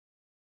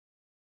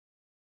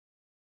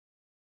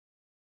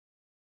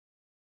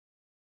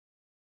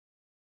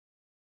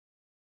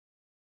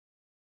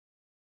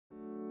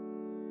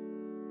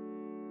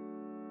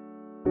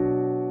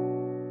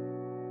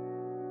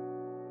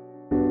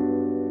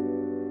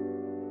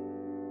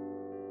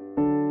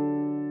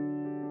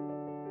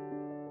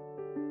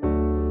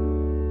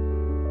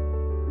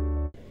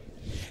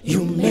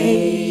You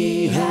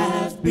may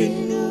have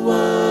been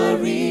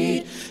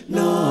worried,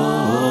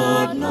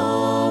 not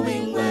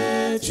knowing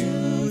where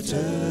to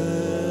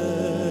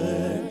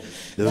turn.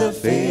 The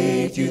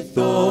faith you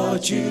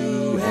thought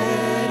you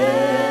had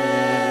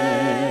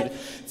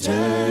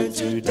turned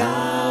to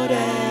doubt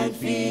and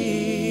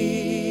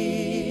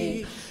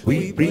fear.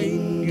 We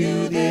bring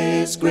you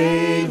this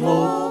great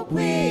hope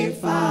we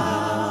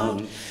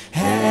found,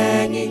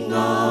 hanging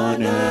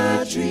on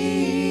a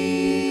tree.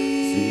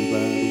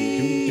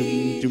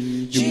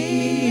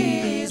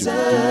 Jesus,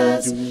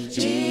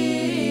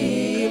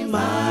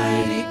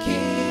 mighty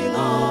King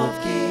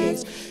of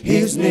Kings,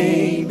 His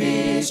name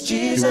is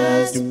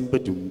Jesus.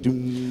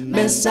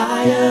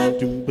 Messiah,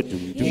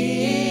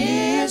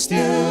 He is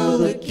still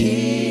the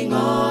King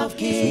of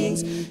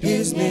Kings.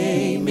 His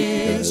name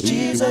is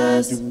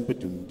Jesus.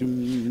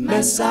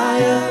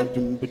 Messiah,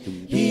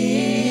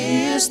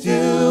 He is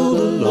still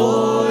the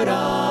Lord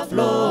of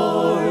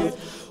Lords.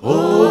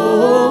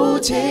 Oh,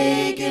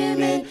 take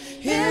Him in,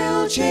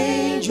 He'll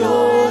change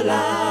your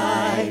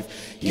life,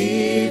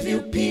 give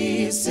you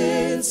peace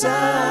inside.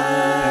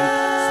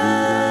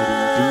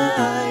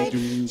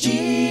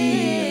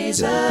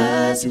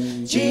 Jesus,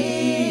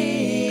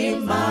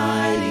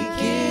 mighty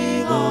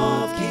King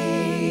of Kings.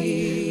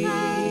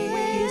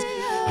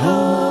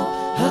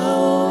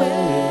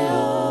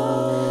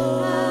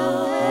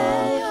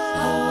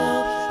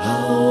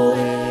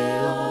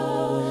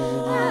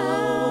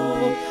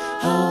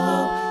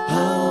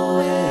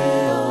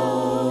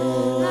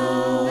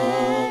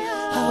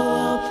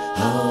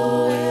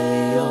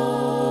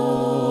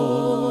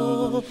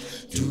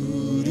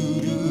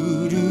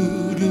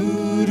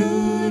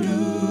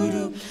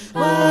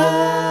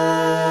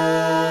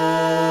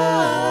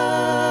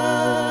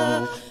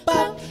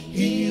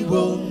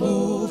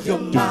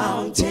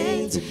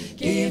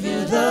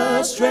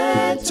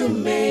 Strength to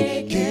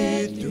make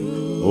it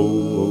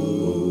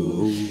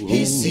through.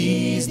 He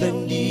sees the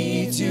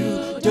needs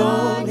you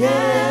don't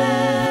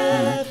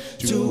have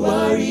to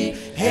worry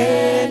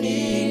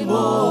anymore.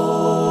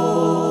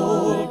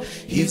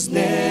 He's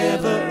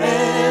never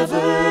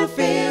ever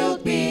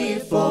failed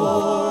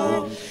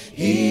before.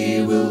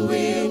 He will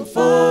win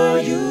for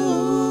you.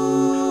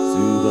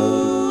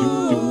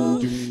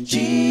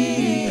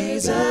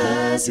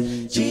 Jesus,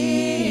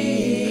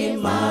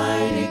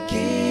 mighty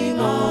King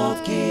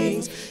of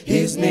Kings,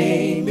 His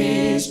name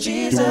is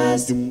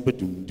Jesus.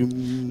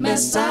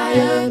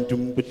 Messiah,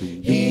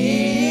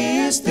 He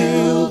is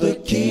still the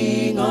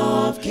King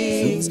of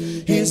Kings.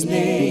 His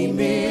name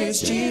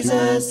is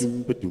Jesus.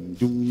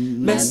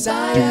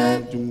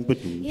 Messiah,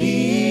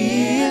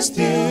 He is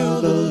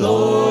still the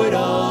Lord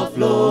of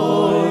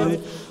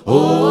Lords.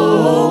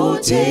 Oh,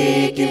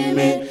 take Him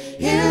in,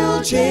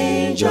 He'll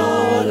change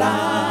your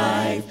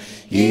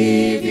life,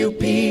 give you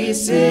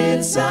peace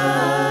inside.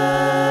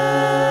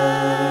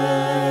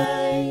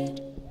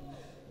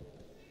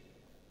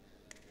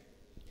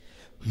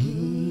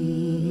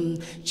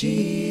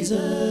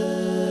 Jesus,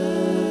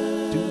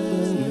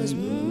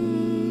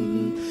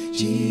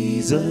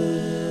 Jesus,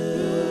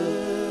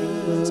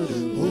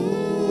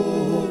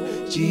 oh,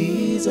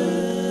 Jesus,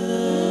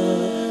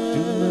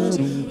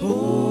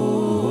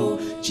 oh,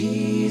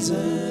 Jesus,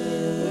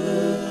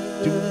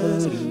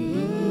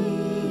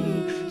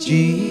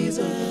 Jesus.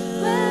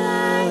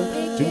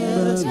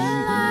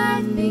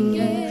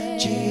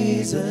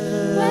 Jesus,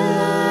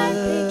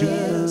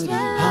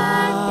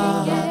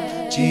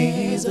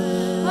 Jesus,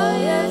 oh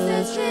yes,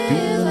 it's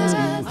Jesus.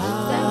 Sent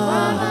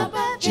from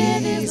above,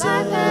 give His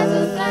life as a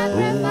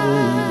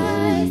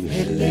sacrifice.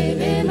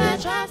 Live in my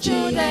trust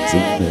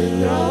today,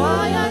 throw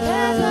all your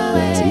cares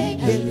away.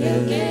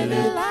 He'll give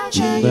you life,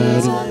 and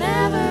you will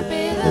never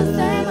be the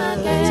same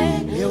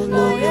again.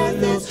 Oh yes,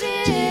 it's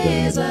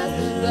Jesus,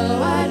 the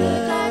one who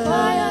died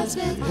for your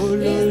sins.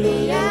 Is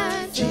the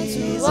answer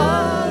to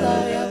all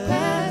of your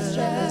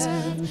questions.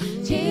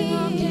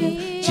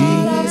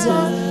 Jesus,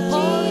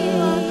 Holy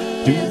One,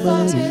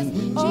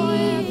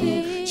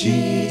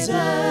 Jesus,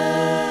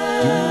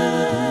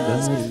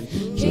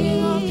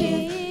 King of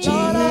Kings,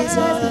 Lord of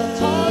Lords,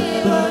 Holy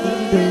One,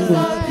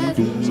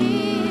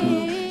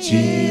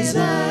 Jesus,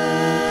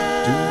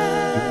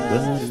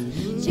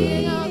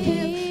 King of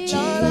Kings,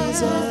 Lord of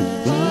Lords,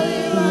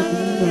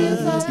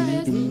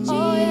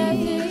 Holy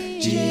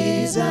One,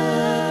 Jesus,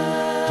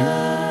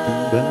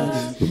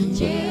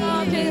 King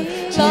of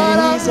Kings, Lord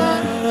of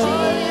Lords,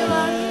 Holy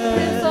One,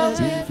 Prince of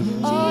Peace,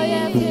 oh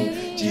yeah,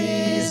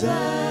 Jesus.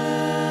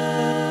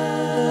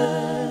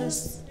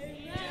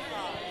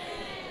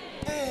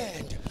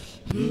 And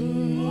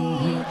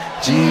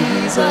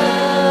Jesus,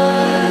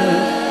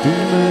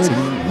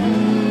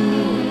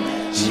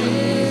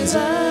 Jesus.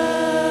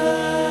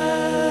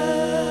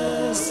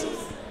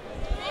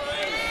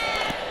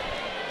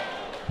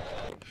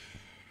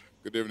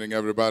 Good evening,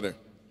 everybody.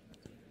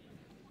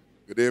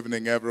 Good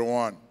evening,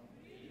 everyone.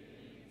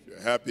 If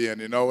you're happy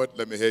and you know it,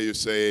 let me hear you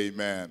say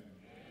amen.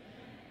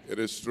 It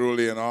is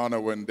truly an honor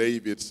when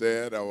David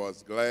said, I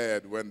was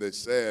glad when they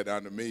said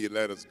unto me,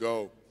 let us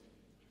go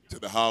to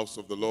the house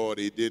of the Lord.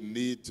 He didn't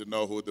need to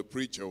know who the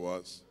preacher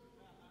was,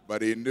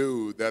 But he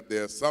knew that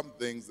there are some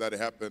things that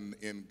happen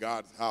in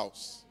God's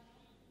house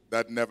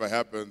that never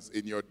happens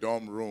in your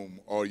dorm room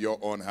or your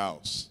own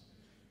house.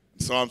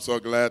 So I'm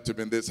so glad to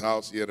be in this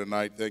house here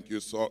tonight. Thank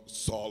you,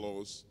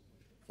 Solos,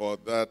 for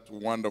that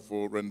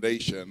wonderful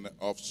rendition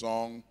of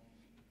song.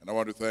 And I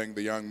want to thank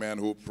the young man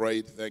who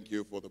prayed. Thank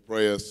you for the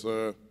prayers,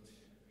 sir.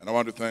 And I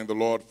want to thank the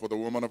Lord for the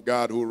woman of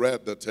God who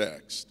read the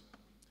text.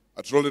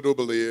 I truly do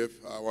believe,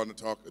 I want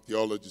to talk to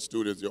theology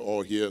students, you're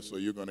all here, so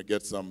you're going to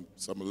get some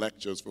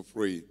lectures for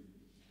free.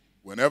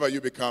 Whenever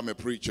you become a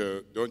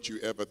preacher, don't you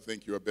ever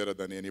think you're better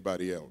than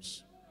anybody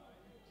else.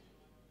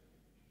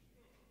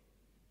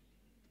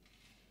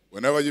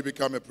 Whenever you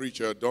become a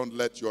preacher, don't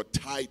let your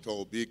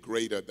title be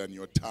greater than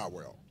your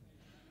towel.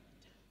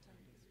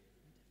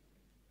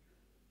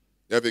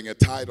 Having a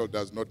title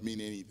does not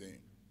mean anything.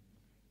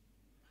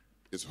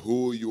 It's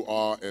who you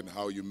are and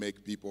how you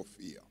make people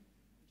feel.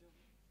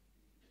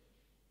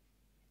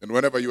 And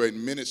whenever you're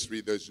in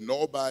ministry, there's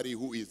nobody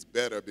who is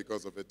better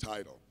because of a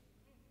title.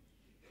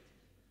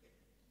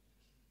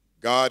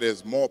 God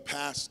has more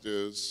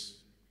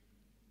pastors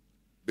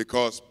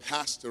because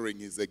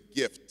pastoring is a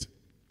gift.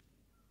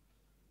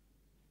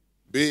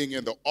 Being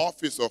in the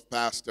office of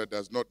pastor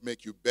does not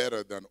make you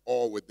better than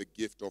all with the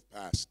gift of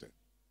pastor.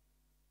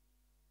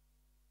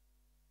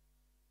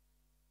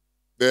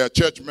 There are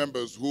church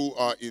members who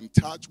are in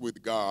touch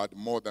with God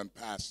more than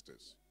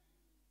pastors.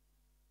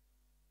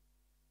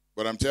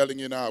 But I'm telling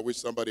you now, I wish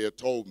somebody had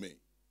told me.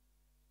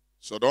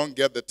 So don't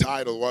get the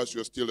title whilst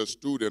you're still a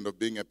student of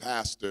being a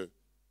pastor.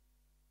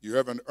 You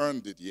haven't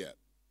earned it yet.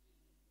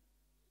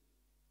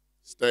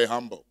 Stay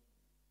humble.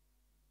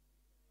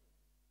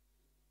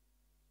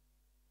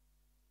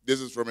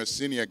 This is from a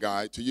senior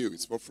guy to you.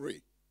 It's for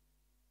free.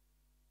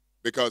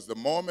 Because the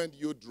moment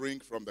you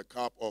drink from the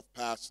cup of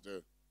pastor,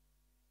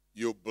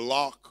 you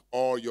block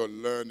all your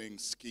learning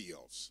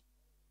skills.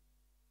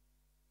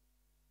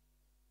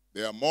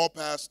 There are more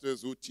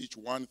pastors who teach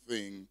one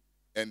thing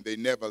and they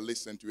never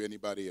listen to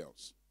anybody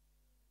else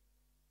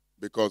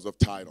because of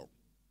title.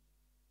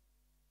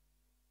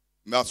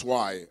 And that's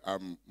why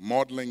I'm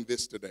modeling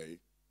this today,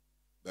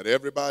 that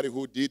everybody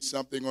who did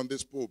something on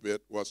this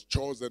pulpit was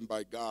chosen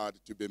by God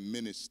to be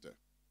minister.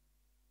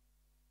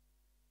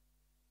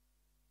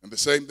 And the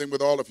same thing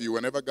with all of you.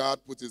 Whenever God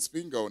puts his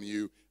finger on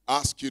you,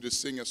 ask you to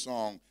sing a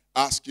song,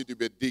 ask you to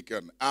be a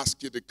deacon,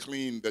 ask you to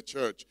clean the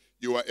church,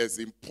 you are as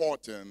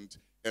important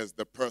as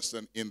the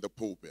person in the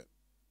pulpit.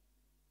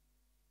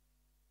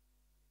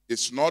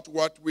 It's not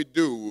what we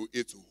do,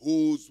 it's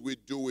whose we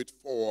do it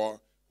for,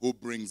 who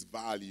brings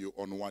value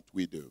on what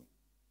we do.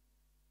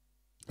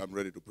 I'm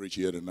ready to preach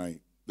here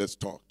tonight. Let's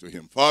talk to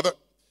him. Father,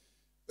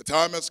 the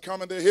time has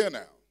come and they're here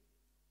now.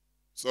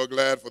 So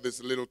glad for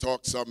this little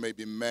talk. Some may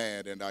be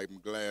mad, and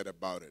I'm glad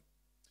about it.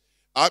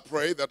 I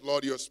pray that,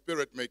 Lord, your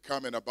spirit may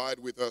come and abide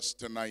with us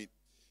tonight.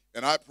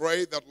 And I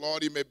pray that,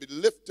 Lord, you may be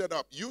lifted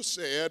up. You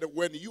said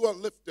when you are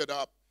lifted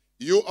up,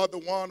 you are the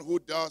one who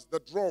does the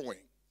drawing.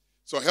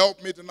 So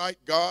help me tonight,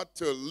 God,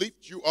 to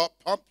lift you up,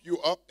 pump you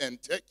up, and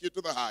take you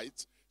to the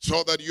heights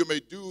so that you may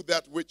do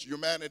that which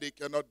humanity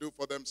cannot do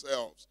for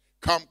themselves.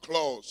 Come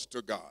close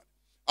to God.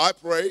 I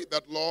pray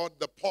that, Lord,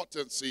 the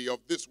potency of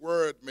this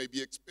word may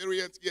be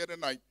experienced here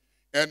tonight,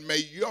 and may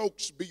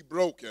yokes be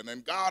broken.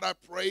 And God, I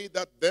pray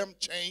that them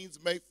chains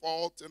may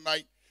fall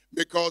tonight,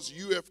 because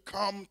you have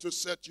come to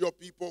set your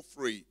people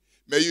free.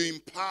 May you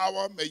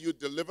empower, may you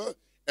deliver,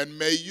 and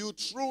may you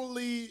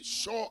truly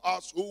show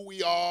us who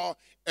we are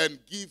and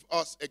give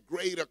us a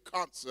greater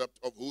concept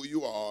of who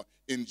you are.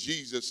 In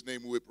Jesus'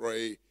 name we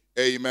pray.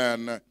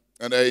 Amen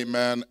and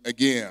amen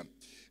again.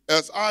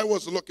 As I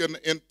was looking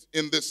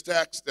in this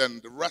text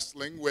and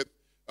wrestling with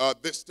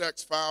this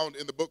text found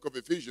in the book of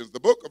Ephesians, the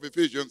book of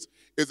Ephesians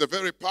is a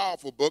very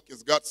powerful book.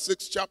 It's got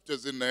 6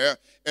 chapters in there,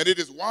 and it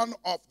is one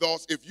of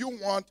those, if you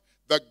want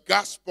the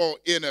gospel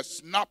in a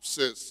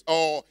synopsis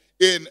or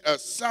in a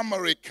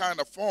summary kind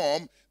of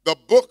form, the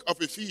book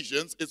of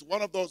Ephesians is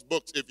one of those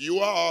books. If you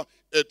are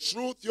a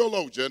true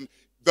theologian,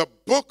 the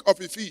book of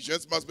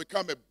Ephesians must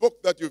become a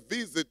book that you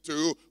visit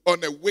to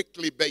on a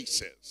weekly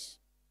basis.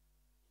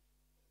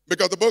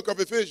 Because the book of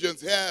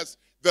Ephesians has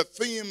the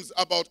themes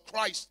about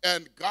Christ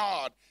and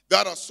God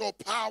that are so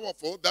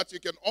powerful that you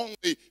can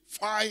only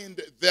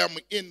find them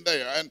in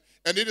there.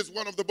 And it is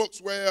one of the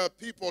books where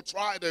people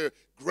try to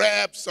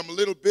grab some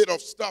little bit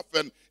of stuff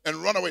and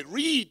run away.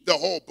 Read the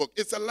whole book.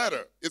 It's a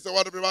letter. Is that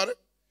what, everybody?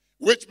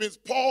 Which means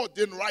Paul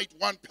didn't write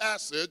one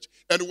passage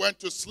and went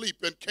to sleep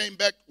and came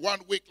back 1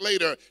 week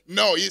later.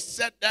 No, he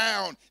sat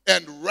down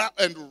and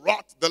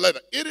wrote the letter.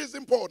 It is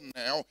important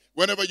now,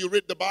 whenever you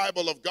read the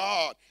Bible of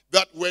God,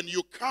 that when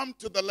you come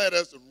to the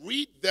letters,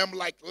 read them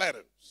like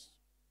letters.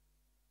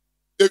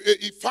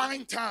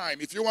 Find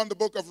time. If you want the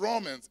book of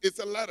Romans, it's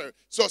a letter.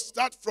 So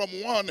start from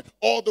 1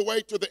 all the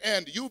way to the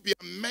end. You'll be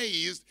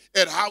amazed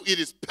at how it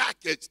is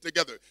packaged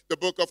together. The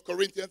book of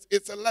Corinthians,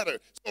 it's a letter.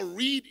 So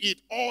read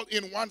it all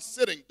in one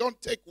sitting.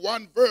 Don't take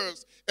one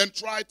verse and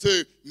try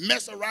to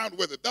mess around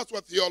with it. That's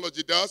what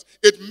theology does.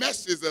 It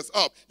messes us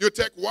up. You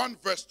take one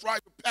verse, try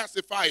to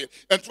pacify it,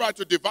 and try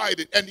to divide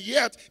it. And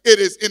yet, it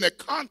is in a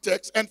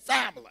context and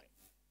family.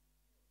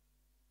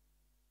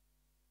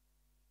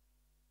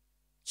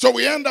 So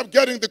we end up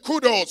getting the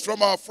kudos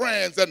from our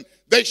friends, and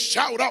they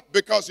shout up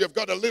because you've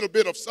got a little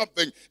bit of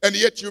something, and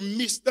yet you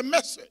miss the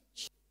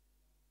message.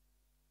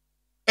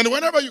 And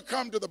whenever you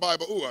come to the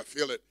Bible, oh, I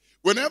feel it.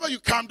 Whenever you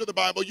come to the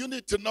Bible, you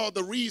need to know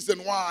the reason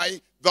why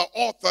the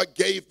author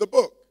gave the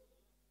book.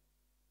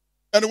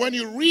 And when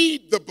you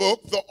read the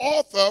book, the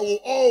author will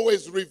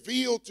always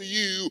reveal to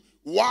you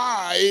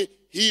why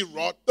he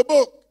wrote the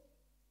book.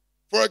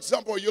 For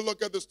example, you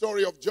look at the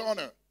story of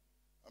Jonah.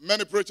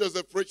 Many preachers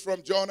have preached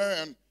from Jonah,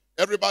 and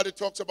everybody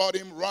talks about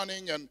him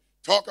running and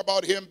talk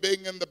about him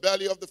being in the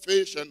belly of the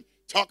fish and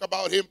talk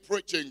about him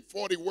preaching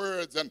 40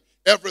 words and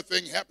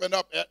everything happened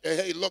up.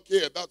 Hey, look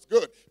here, that's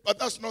good. But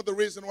that's not the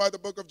reason why the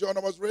book of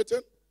Jonah was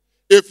written.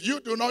 If you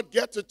do not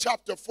get to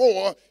chapter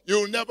 4,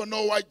 you'll never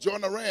know why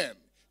Jonah ran.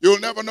 You'll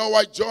never know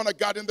why Jonah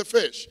got in the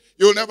fish.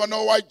 You'll never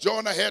know why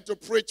Jonah had to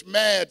preach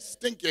mad,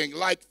 stinking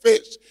like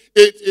fish.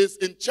 It is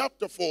in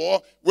chapter 4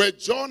 where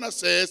Jonah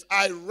says,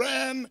 I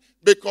ran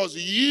because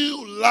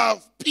you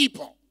love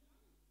people.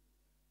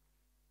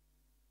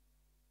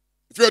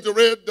 If you were to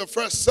read the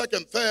first,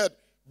 second, third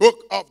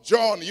book of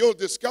John, you'll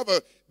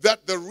discover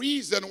that the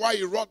reason why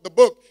he wrote the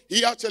book,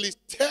 he actually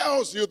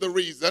tells you the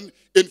reason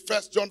in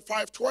 1 John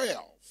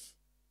 5:12.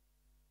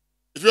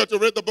 If you were to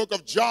read the book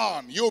of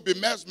John, you'll be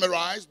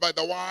mesmerized by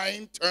the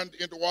wine turned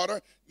into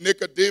water,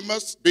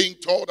 Nicodemus being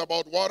told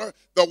about water,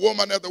 the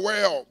woman at the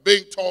well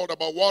being told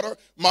about water,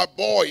 my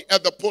boy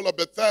at the pool of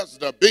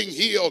Bethesda being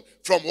healed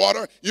from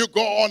water. You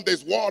go on,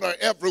 there's water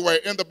everywhere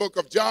in the book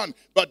of John.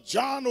 But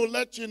John will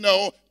let you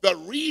know the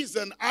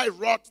reason I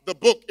wrote the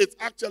book, it's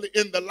actually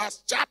in the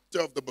last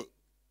chapter of the book.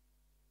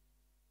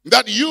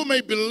 That you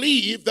may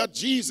believe that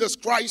Jesus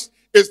Christ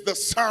is the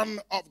Son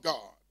of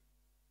God.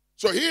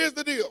 So here's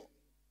the deal.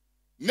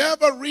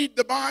 Never read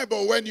the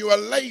Bible when you are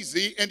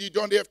lazy and you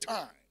don't have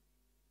time.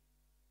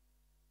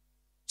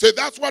 So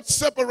that's what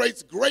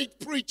separates great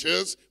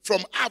preachers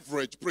from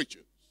average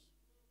preachers.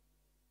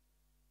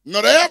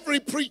 Not every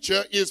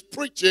preacher is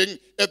preaching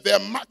at their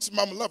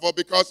maximum level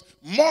because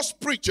most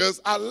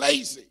preachers are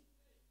lazy.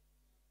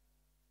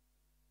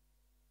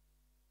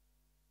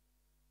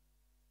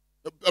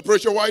 A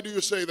preacher, why do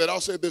you say that? I'll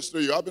say this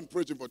to you. I've been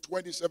preaching for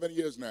 27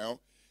 years now,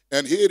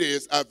 and here it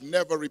is, I've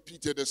never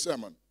repeated a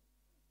sermon.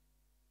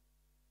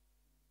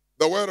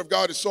 The word of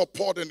God is so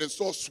potent and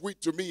so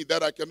sweet to me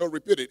that I cannot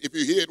repeat it. If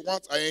you hear it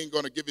once, I ain't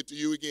going to give it to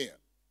you again.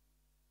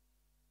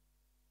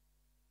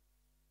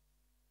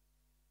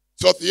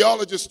 So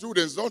theology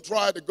students, don't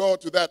try to go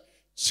to that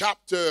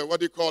chapter, what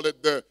do you call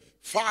it, the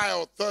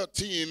file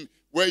 13,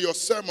 where your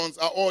sermons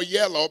are all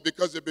yellow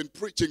because you've been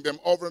preaching them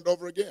over and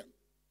over again.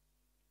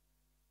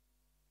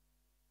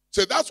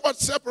 So that's what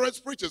separates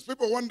preachers.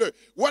 People wonder,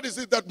 what is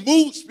it that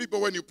moves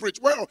people when you preach?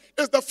 Well,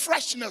 it's the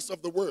freshness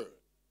of the word.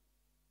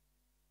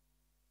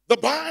 The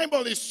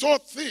Bible is so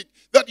thick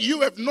that you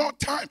have no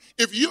time.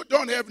 If you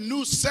don't have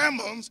new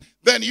sermons,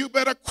 then you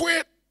better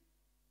quit.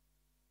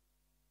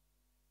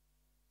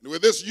 And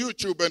with this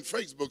YouTube and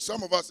Facebook,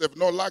 some of us have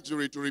no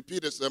luxury to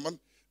repeat a sermon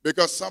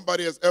because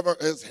somebody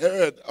has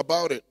heard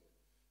about it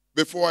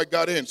before I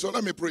got in. So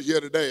let me preach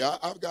here today.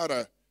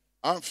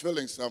 I'm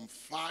feeling some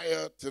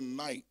fire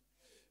tonight.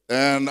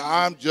 And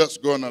I'm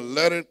just going to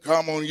let it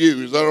come on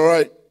you. Is that all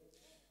right?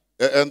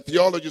 And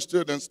theology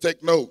students,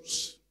 take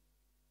notes.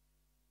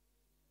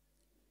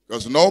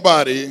 Because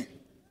nobody,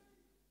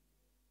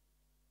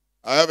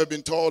 I haven't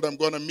been told I'm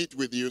going to meet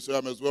with you, so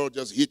I might as well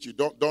just hit you.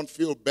 Don't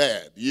feel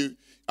bad.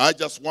 I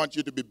just want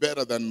you to be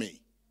better than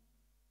me.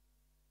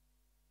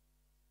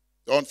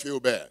 Don't feel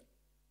bad.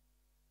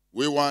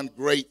 We want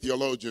great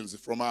theologians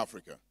from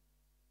Africa.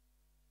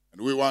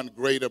 And we want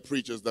greater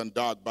preachers than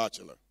Doug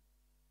Batchelor.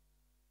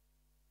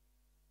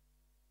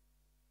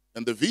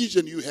 And the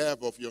vision you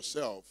have of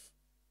yourself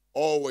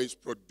always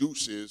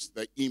produces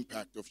the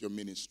impact of your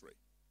ministry.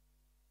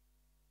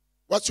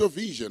 What's your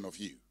vision of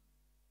you?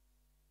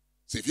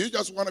 See, if you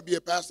just want to be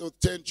a pastor of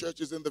 10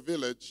 churches in the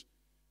village,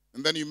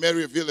 and then you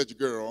marry a village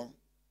girl,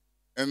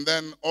 and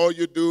then all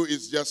you do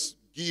is just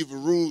give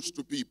rules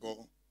to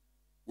people,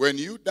 when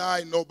you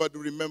die, nobody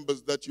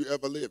remembers that you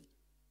ever lived.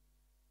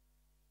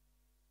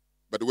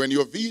 But when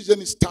your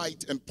vision is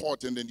tight and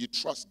important and you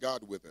trust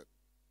God with it,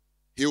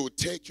 He will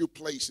take you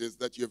places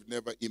that you've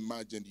never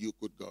imagined you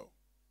could go.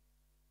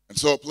 And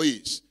so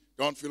please,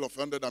 don't feel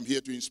offended. I'm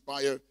here to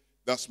inspire.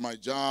 That's my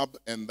job,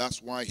 and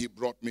that's why He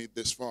brought me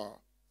this far.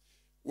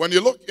 When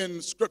you look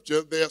in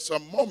Scripture, there are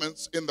some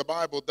moments in the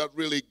Bible that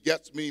really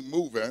gets me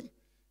moving,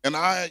 and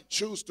I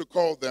choose to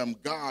call them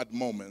God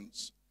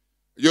moments.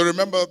 You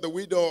remember the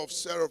widow of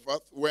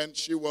Zarephath when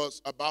she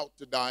was about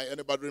to die?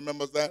 Anybody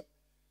remembers that?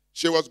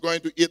 she was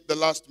going to eat the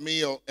last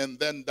meal and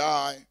then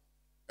die.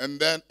 And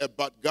then a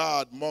but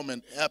God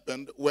moment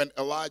happened when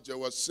Elijah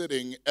was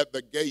sitting at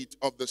the gate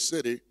of the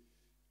city.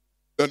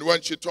 And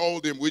when she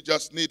told him, we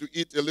just need to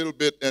eat a little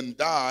bit and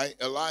die,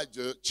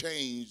 Elijah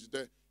changed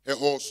her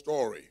whole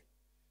story.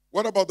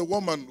 What about the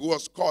woman who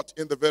was caught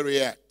in the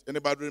very act?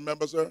 Anybody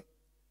remembers her?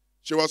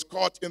 She was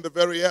caught in the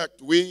very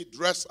act. We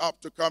dress up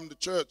to come to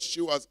church.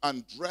 She was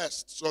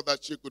undressed so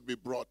that she could be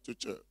brought to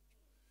church.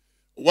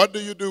 What do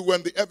you do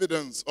when the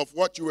evidence of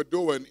what you were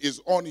doing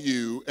is on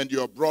you and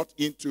you are brought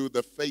into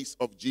the face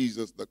of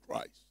Jesus the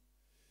Christ?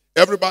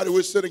 Everybody who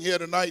is sitting here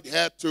tonight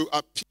had to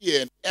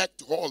appear and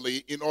act holy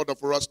in order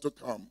for us to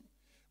come.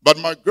 But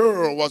my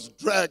girl was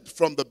dragged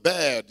from the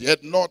bed. She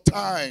had no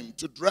time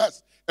to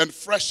dress and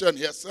freshen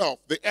herself.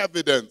 The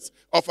evidence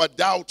of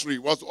adultery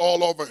was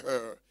all over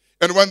her.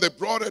 And when they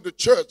brought her to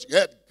church, she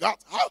had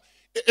guts.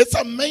 It's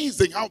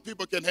amazing how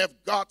people can have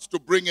guts to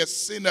bring a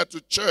sinner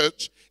to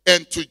church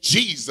and to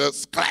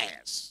Jesus'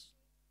 class.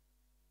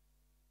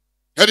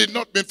 Had it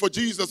not been for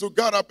Jesus, who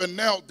got up and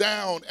knelt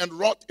down and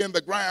wrote in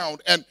the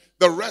ground, and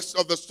the rest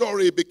of the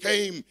story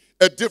became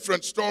a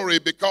different story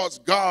because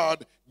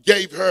God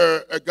gave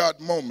her a God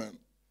moment.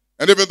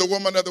 And even the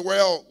woman at the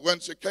well, when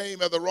she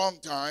came at the wrong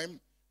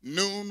time,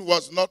 noon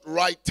was not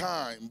right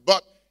time,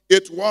 but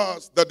it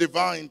was the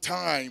divine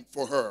time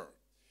for her.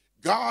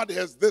 God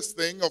has this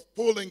thing of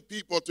pulling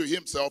people to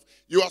himself.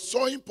 You are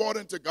so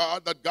important to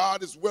God that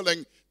God is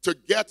willing to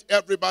get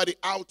everybody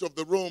out of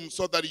the room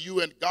so that you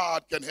and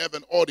God can have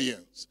an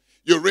audience.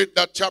 You read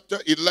that chapter,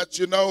 it lets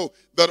you know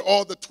that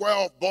all the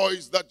 12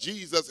 boys that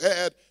Jesus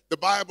had, the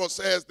Bible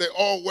says they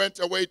all went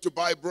away to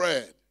buy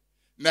bread.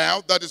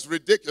 Now, that is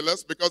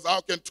ridiculous because how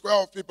can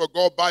 12 people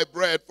go buy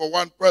bread for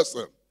one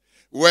person?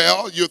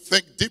 Well, you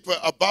think deeper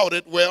about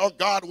it. Well,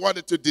 God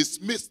wanted to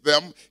dismiss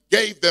them,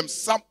 gave them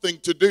something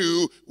to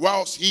do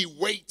whilst he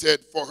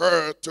waited for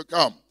her to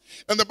come.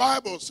 And the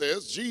Bible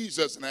says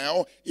Jesus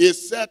now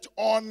is set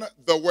on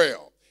the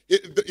well.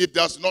 It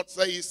does not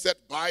say he's set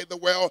by the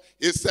well.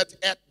 He's set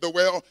at the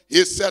well.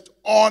 He's set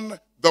on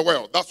the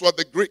well. That's what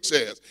the Greek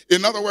says.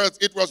 In other words,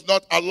 it was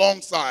not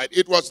alongside.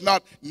 It was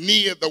not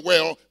near the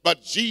well,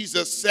 but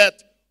Jesus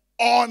sat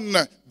on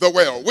the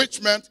well, which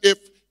meant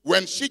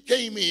when she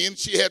came in,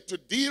 she had to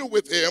deal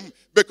with him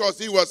because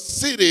he was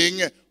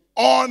sitting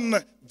on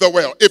the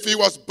well. If he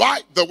was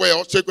by the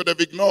well, she could have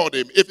ignored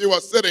him. If he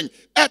was sitting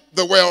at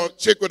the well,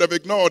 she could have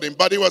ignored him.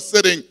 But he was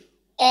sitting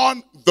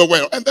on the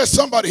well. And there's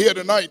somebody here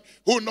tonight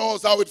who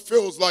knows how it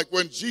feels like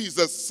when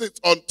Jesus sits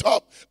on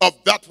top of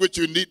that which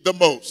you need the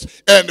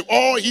most. And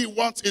all he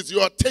wants is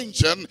your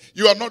attention.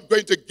 You are not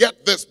going to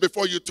get this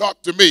before you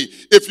talk to me.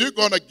 If you're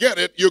going to get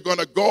it, you're going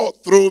to go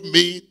through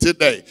me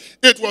today.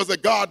 It was a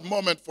God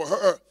moment for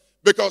her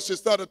because she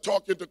started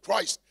talking to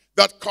Christ.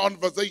 That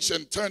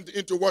conversation turned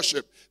into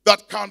worship.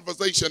 That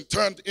conversation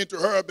turned into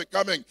her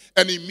becoming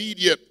an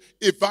immediate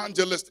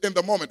evangelist in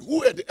the moment.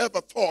 Who had ever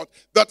thought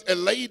that a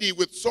lady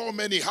with so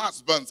many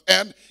husbands,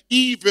 and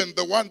even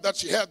the one that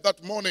she had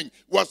that morning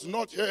was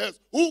not hers?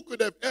 Who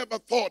could have ever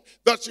thought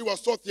that she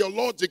was so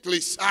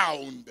theologically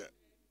sound?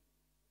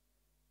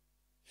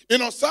 You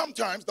know,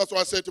 sometimes, that's why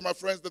I say to my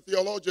friends, the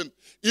theologian,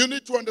 you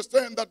need to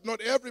understand that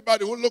not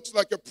everybody who looks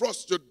like a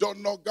prostitute don't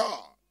know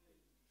God.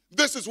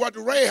 This is what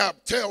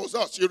Rahab tells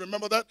us. You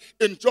remember that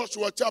in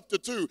Joshua chapter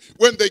 2.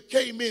 When they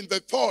came in, they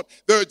thought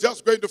they were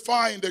just going to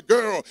find a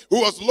girl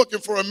who was looking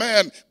for a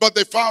man, but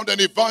they found an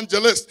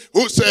evangelist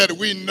who said,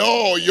 "We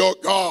know your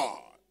God."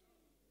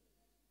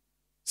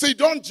 See,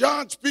 don't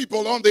judge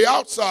people on the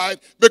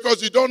outside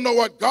because you don't know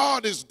what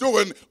God is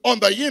doing on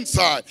the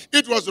inside.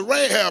 It was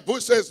Rahab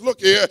who says,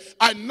 "Look here,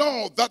 I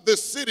know that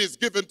this city is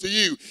given to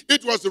you."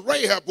 It was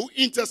Rahab who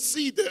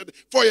interceded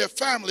for your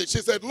family. She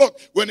said, "Look,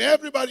 when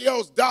everybody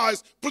else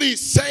dies, please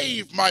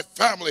save my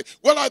family."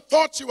 Well, I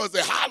thought she was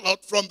a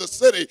harlot from the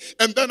city,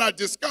 and then I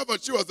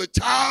discovered she was a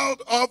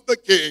child of the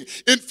king.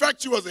 In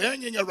fact, she was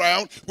hanging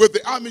around with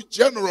the army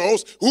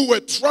generals who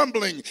were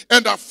trembling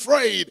and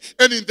afraid,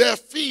 and in their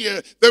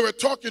fear, they were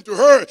talking to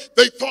her.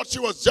 They thought she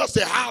was just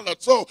a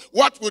harlot, so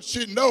what would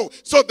she know?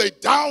 So they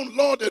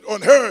downloaded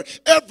on her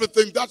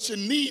everything that she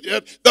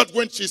needed, that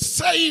when she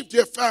saved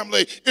her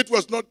family, it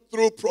was not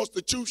through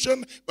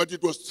prostitution, but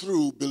it was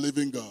through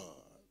believing God.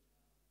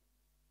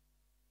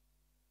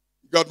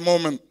 God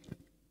moment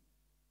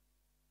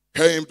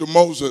came to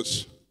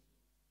Moses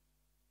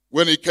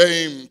when he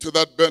came to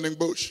that burning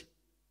bush.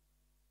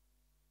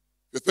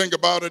 If you think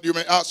about it, you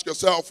may ask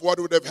yourself, what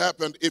would have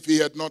happened if he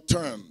had not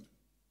turned?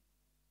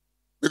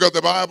 Because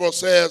the Bible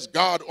says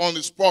God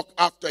only spoke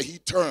after he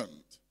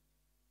turned.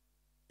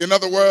 In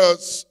other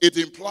words, it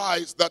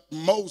implies that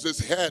Moses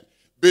had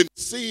been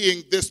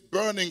seeing this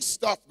burning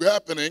stuff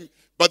happening,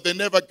 but they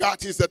never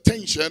got his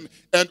attention.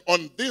 And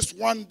on this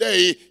one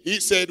day, he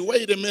said,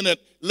 "Wait a minute,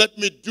 let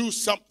me do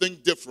something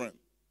different."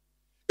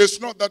 It's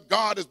not that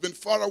God has been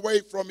far away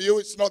from you.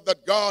 It's not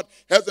that God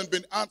hasn't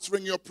been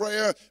answering your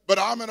prayer. But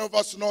how many of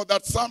us know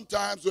that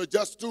sometimes we're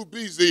just too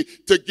busy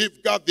to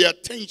give God the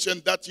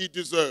attention that he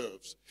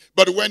deserves?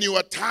 But when you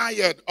are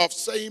tired of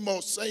same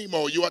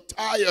old, you are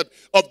tired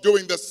of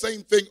doing the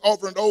same thing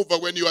over and over,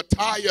 when you are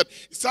tired,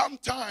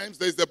 sometimes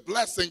there's a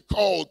blessing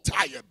called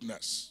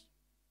tiredness.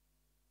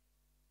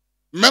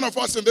 Many of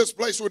us in this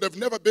place would have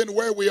never been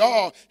where we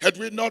are had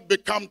we not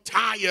become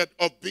tired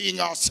of being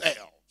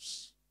ourselves.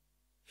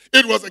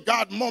 It was a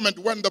God moment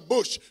when the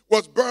bush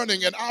was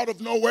burning, and out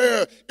of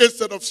nowhere,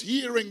 instead of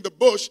hearing the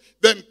bush,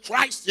 then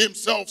Christ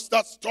himself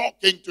starts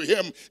talking to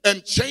him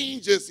and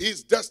changes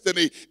his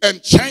destiny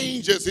and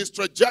changes his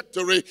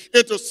trajectory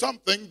into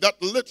something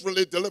that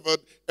literally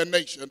delivered a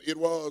nation. It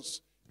was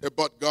a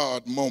but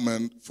God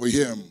moment for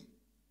him.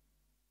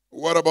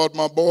 What about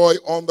my boy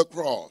on the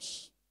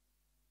cross?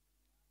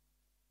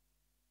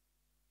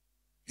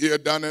 He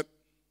had done it.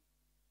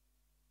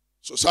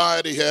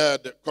 Society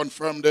had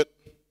confirmed it.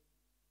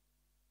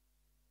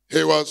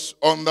 He was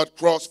on that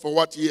cross for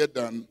what he had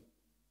done.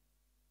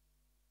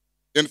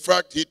 In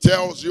fact, he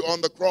tells you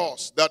on the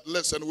cross that,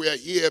 listen, we are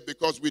here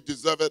because we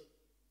deserve it.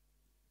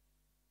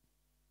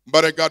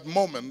 But a God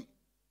moment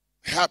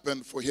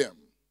happened for him.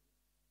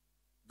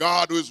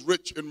 God, who is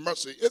rich in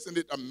mercy. Isn't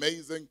it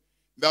amazing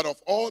that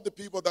of all the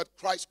people that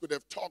Christ could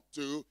have talked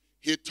to,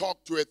 he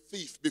talked to a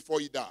thief before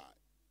he died?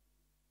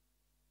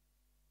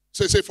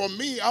 So say, for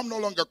me, I'm no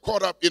longer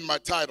caught up in my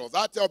titles.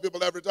 I tell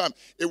people every time,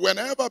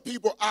 whenever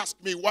people ask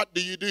me, what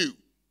do you do?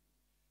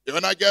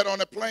 When I get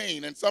on a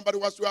plane and somebody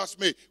wants to ask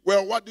me,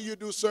 well, what do you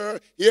do, sir?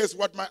 Here's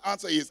what my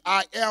answer is.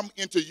 I am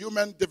into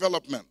human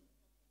development.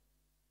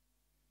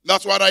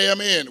 That's what I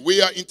am in.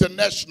 We are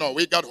international.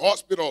 We got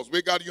hospitals.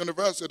 We got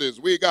universities.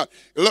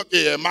 Look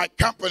here, my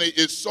company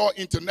is so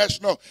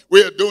international.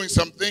 We are doing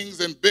some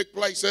things in big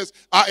places.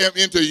 I am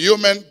into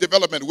human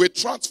development. We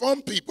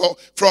transform people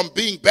from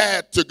being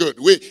bad to good.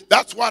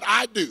 That's what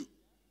I do.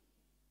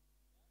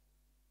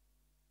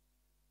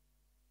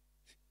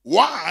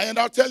 Why? And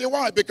I'll tell you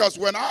why. Because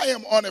when I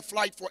am on a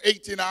flight for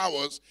 18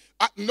 hours,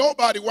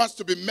 nobody wants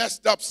to be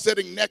messed up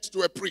sitting next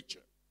to a preacher.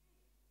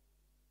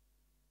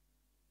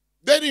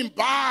 They didn't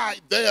buy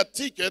their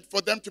ticket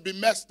for them to be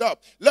messed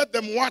up. Let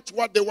them watch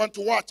what they want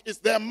to watch. It's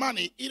their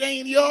money. It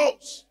ain't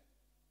yours.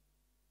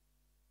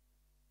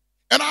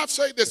 And I've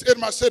said this in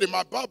my city,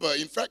 my barber.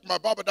 In fact, my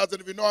barber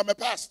doesn't even know I'm a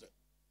pastor.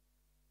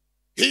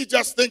 He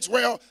just thinks,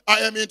 well, I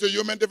am into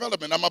human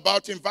development. I'm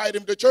about to invite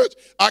him to church.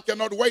 I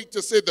cannot wait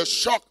to see the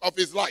shock of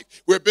his life.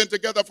 We've been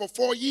together for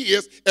 4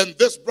 years, and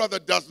this brother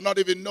does not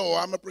even know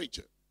I'm a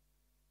preacher.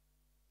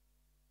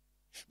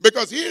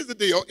 Because here's the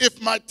deal.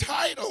 If my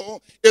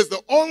title is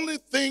the only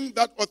thing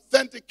that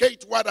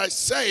authenticates what I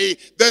say,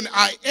 then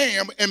I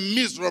am a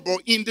miserable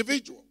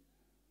individual.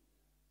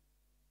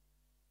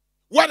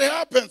 What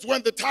happens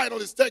when the title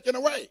is taken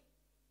away?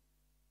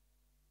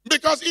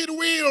 Because it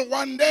will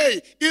one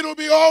day. It'll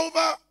be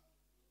over.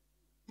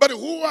 But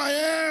who I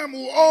am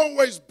will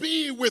always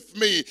be with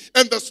me.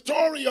 And the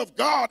story of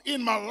God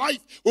in my life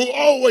will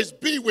always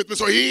be with me.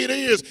 So here it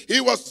is. He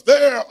was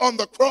there on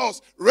the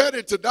cross,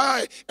 ready to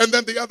die. And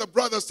then the other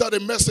brother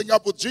started messing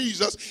up with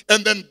Jesus.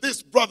 And then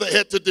this brother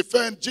had to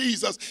defend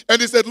Jesus. And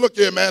he said, look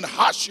here, man,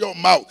 hush your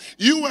mouth.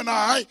 You and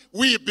I,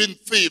 we've been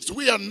thieves.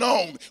 We are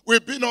known.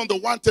 We've been on the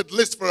wanted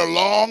list for a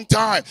long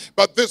time.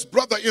 But this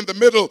brother in the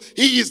middle,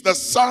 he is the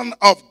Son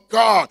of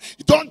God.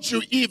 Don't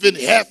you even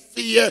have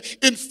fear?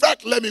 In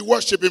fact, let me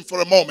worship him for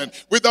a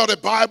moment. Without a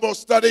Bible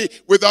study,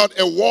 without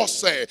a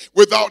WOSE,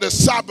 without a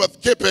Sabbath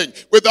keeping,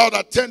 without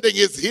attending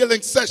his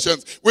healing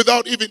sessions,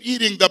 without even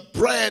eating the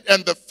bread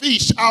and the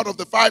fish out of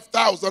the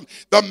 5,000,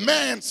 the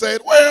man said,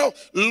 well,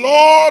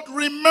 Lord,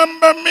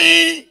 remember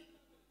me.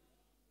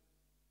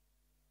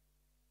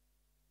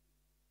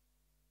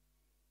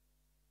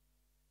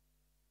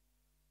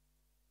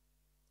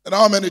 And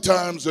how many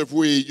times have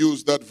we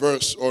used that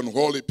verse on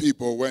holy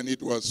people when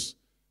it was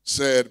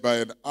said by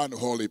an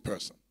unholy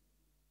person?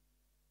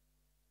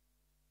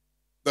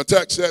 The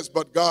text says,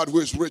 but God who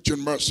is rich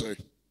in mercy.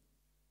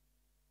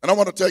 And I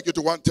want to take you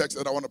to one text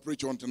that I want to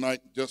preach on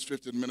tonight, just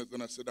 15 minutes,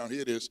 then I sit down.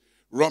 Here it is,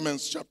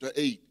 Romans chapter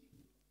 8.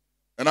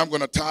 And I'm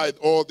going to tie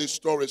all these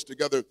stories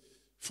together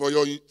for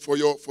your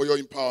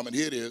empowerment.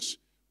 Here it is,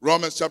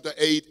 Romans chapter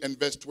 8 and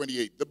verse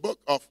 28. The book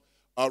of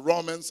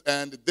Romans,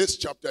 and this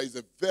chapter is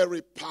a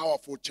very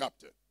powerful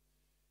chapter.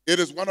 It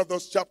is one of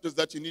those chapters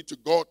that you need to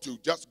go to.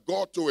 Just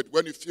go to it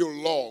when you feel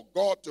low.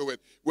 Go to it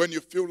when you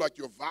feel like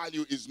your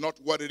value is not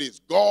what it is.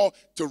 Go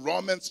to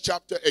Romans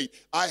chapter 8.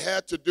 I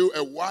had to do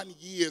a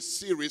 1-year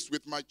series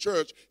with my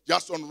church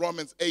just on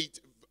Romans 8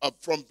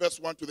 from verse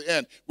 1 to the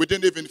end. We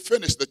didn't even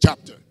finish the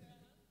chapter.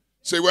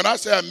 See, when I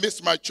say I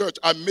miss my church,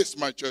 I miss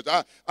my church.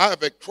 I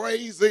have a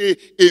crazy,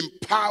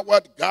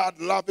 empowered,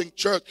 God-loving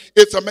church.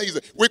 It's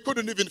amazing. We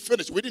couldn't even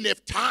finish. We didn't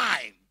have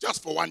time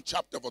just for one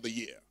chapter for the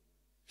year.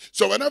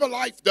 So whenever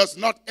life does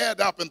not add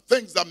up and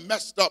things are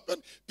messed up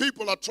and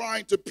people are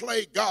trying to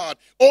play God,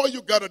 all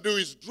you got to do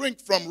is drink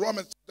from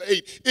Romans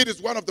 8. It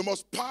is one of the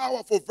most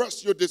powerful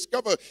verses you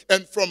discover.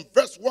 And from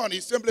verse 1, he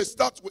simply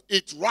starts with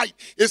it right.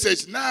 It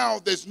says, now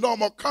there's no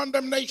more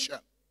condemnation.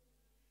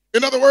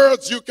 In other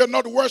words, you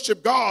cannot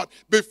worship God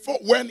before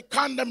when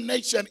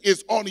condemnation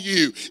is on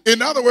you.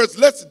 In other words,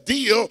 let's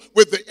deal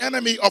with the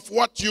enemy of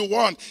what you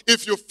want.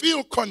 If you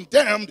feel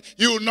condemned,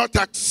 you will not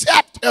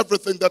accept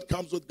everything that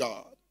comes with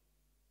God.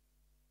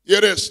 Here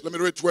it is. Let me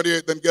read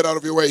 28, then get out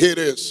of your way. Here it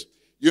is.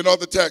 You know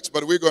the text,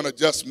 but we're going to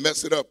just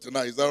mess it up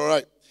tonight. Is that all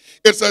right?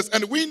 It says,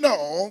 and we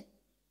know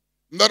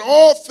that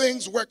all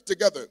things work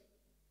together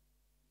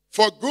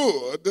for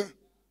good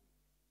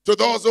to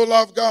those who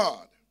love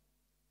God,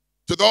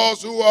 to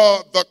those who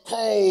are the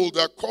called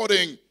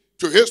according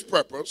to his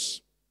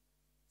purpose,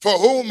 for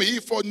whom he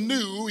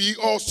foreknew, he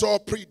also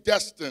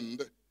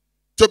predestined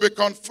to be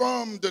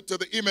conformed to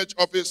the image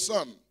of his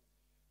Son,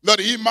 that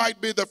he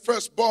might be the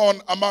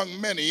firstborn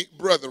among many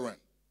brethren.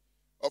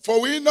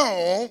 For we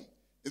know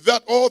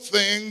that all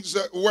things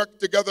work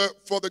together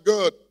for the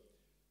good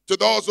to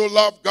those who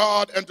love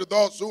God and to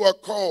those who are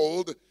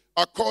called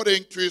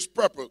according to his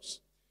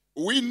purpose.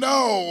 We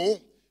know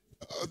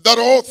that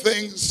all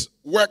things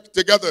work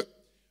together.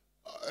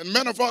 And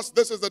many of us,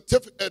 this is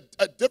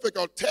a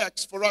difficult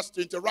text for us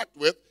to interact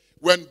with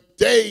when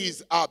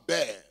days are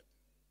bad.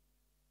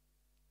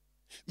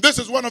 This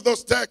is one of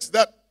those texts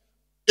that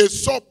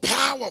is so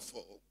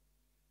powerful.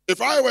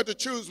 If I were to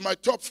choose my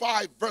top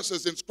 5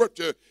 verses in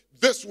Scripture,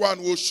 this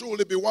one will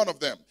surely be one of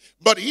them.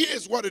 But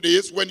here's what it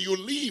is. When you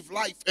live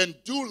life and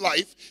do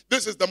life,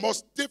 this is the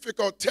most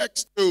difficult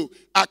text to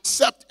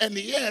accept, and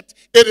yet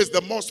it is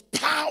the most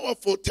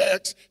powerful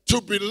text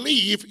to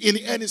believe in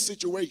any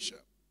situation.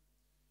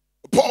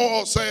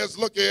 Paul says,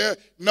 look here,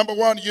 number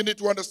one, you need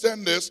to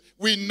understand this.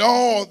 We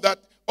know that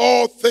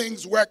all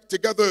things work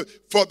together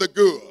for the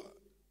good.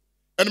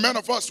 And many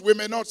of us, we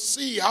may not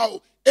see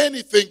how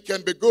anything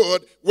can be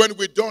good when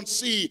we don't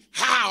see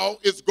how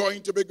it's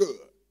going to be good.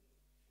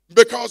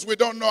 Because we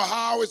don't know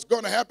how it's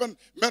going to happen,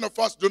 many of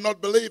us do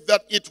not believe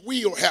that it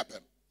will happen.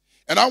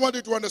 And I want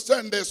you to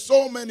understand there's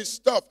so many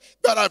stuff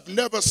that I've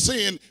never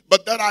seen,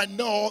 but that I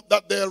know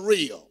that they're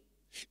real.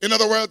 In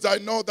other words, I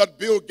know that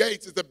Bill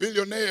Gates is a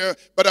billionaire,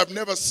 but I've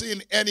never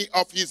seen any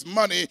of his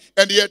money,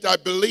 and yet I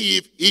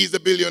believe he's a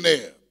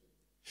billionaire.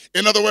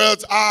 In other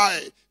words,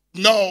 I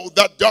know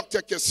that Dr.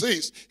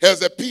 Kassis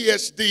has a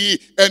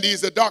PhD and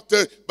he's a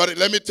doctor, but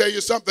let me tell you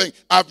something,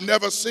 I've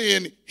never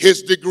seen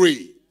his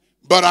degree,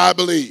 but I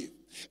believe.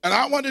 And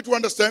I want you to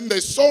understand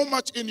there's so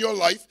much in your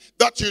life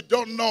that you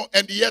don't know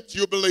and yet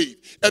you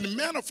believe. And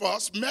many of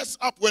us mess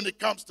up when it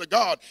comes to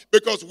God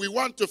because we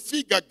want to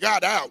figure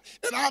God out.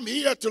 And I'm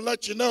here to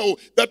let you know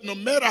that no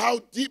matter how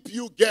deep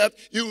you get,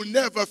 you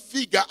never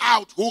figure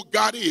out who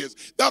God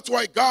is. That's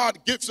why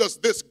God gives us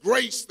this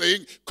grace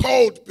thing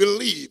called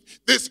belief,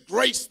 this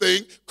grace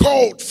thing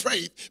called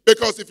faith.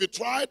 Because if you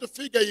try to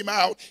figure him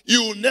out,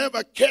 you'll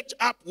never catch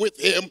up with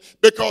him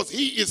because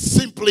he is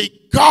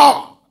simply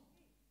God.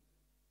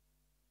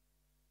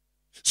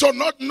 So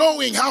not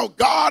knowing how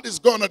God is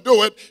going to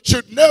do it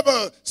should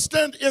never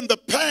stand in the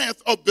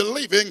path of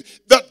believing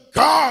that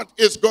God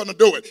is going to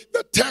do it.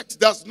 The text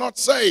does not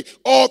say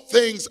all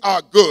things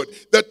are good.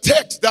 The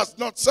text does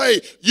not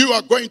say you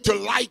are going to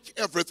like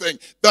everything.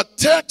 The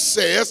text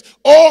says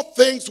all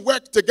things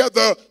work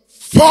together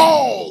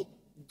for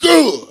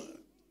good.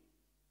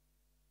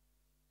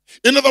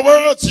 In other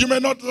words, you may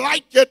not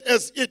like it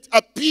as it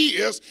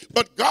appears,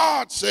 but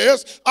God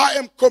says, I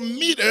am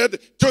committed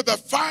to the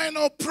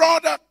final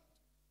product.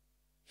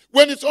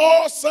 When it's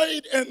all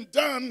said and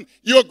done,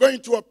 you're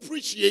going to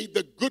appreciate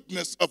the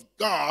goodness of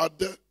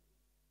God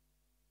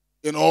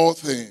in all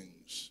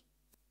things.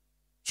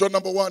 So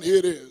number one, here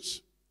it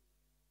is.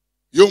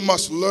 You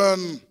must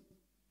learn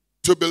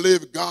to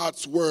believe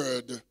God's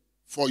word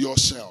for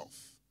yourself.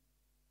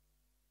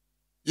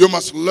 You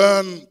must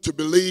learn to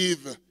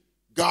believe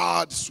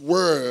God's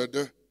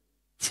word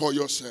for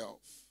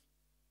yourself.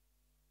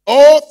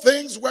 All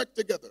things work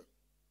together.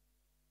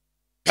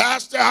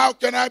 Pastor, how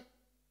can I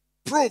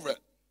prove it?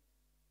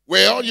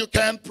 Well, you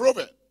can't prove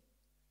it.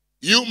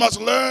 You must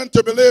learn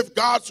to believe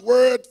God's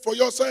word for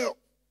yourself.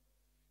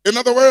 In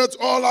other words,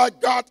 all I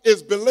got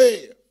is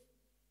believe.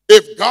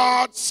 If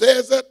God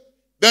says it,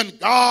 then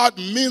God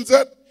means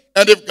it.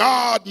 And if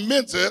God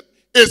means it,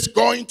 it's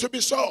going to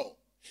be so.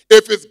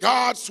 If it's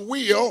God's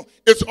will,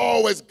 it's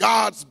always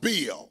God's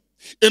bill.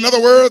 In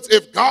other words,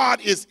 if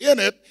God is in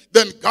it,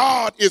 then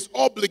God is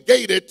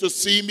obligated to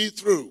see me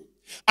through.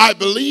 I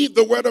believe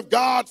the word of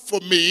God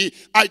for me.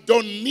 I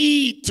don't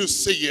need to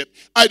see it.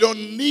 I don't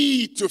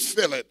need to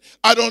feel it.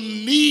 I don't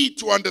need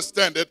to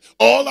understand it.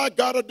 All I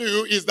got to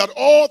do is that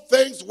all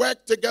things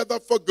work together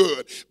for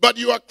good. But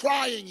you are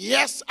crying,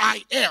 yes,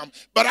 I am.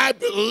 But I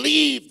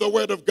believe the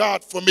word of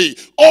God for me.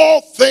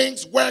 All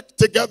things work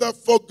together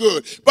for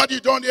good. But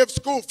you don't have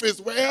school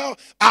fees. Well,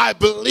 I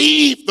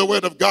believe the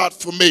word of God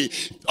for me.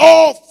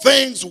 All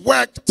things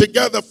work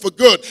together for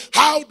good.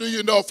 How do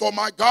you know? For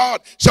my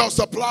God shall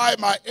supply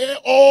my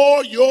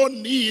all your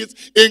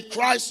needs in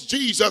Christ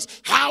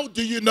Jesus. How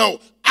do you know?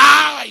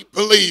 I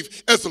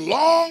believe. As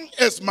long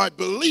as my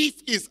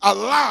belief is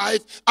alive,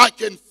 I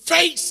can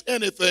face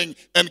anything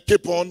and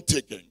keep on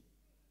ticking.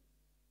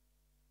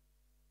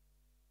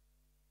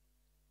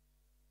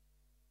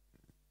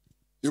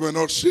 You may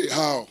not see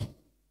how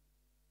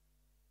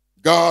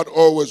God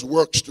always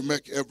works to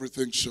make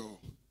everything so.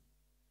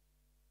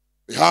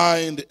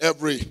 Behind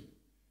every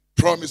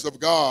promise of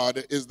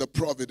God is the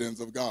providence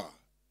of God.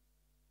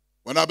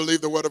 When I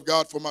believe the word of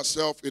God for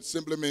myself, it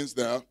simply means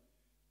that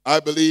I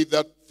believe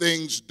that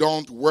things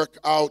don't work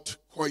out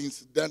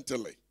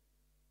coincidentally.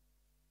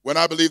 When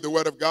I believe the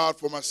word of God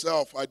for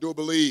myself, I do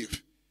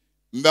believe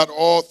that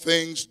all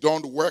things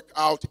don't work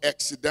out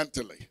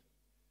accidentally.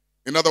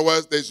 In other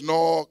words, there's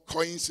no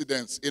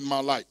coincidence in my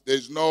life.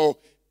 There's no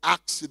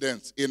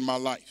accidents in my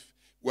life.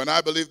 When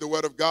I believe the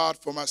word of God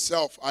for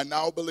myself, I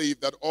now believe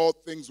that all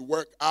things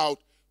work out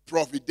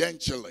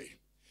providentially.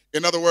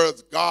 In other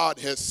words, God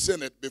has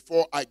seen it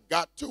before I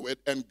got to it,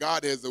 and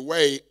God has a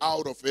way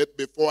out of it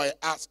before I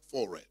asked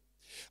for it.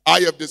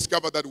 I have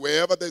discovered that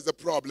wherever there's a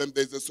problem,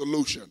 there's a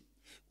solution.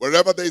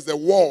 Wherever there's a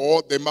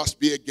wall, there must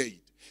be a gate.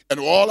 And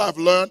all I've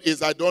learned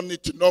is I don't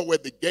need to know where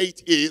the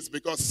gate is,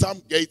 because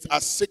some gates are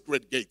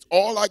secret gates.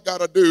 All I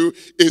got to do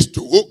is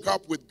to hook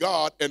up with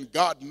God, and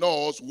God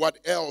knows what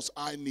else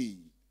I need.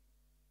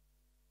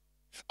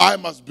 I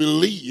must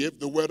believe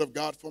the word of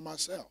God for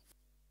myself.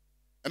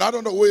 And I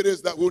don't know who it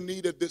is that who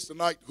needed this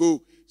tonight,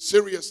 who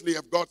seriously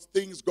have got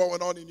things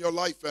going on in your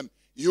life, and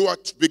you are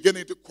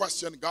beginning to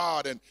question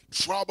God, and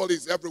trouble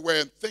is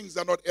everywhere, and things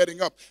are not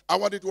adding up. I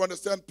want you to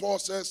understand, Paul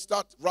says,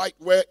 start right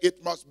where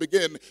it must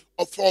begin.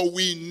 For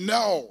we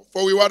know.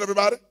 For we what,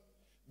 everybody?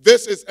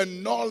 This is a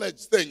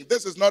knowledge thing.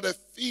 This is not a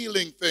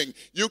feeling thing.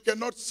 You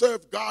cannot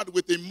serve God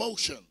with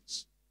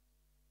emotions.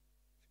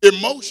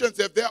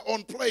 Emotions have their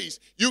own place.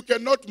 You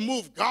cannot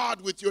move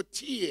God with your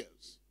tears.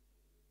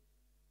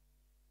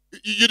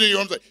 You know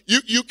what I'm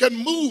saying? You can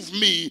move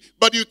me,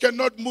 but you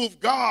cannot move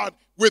God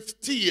with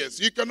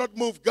tears. You cannot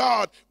move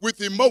God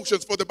with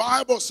emotions. For the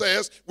Bible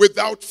says,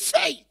 without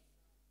faith.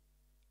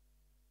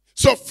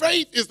 So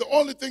faith is the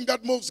only thing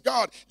that moves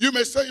God. You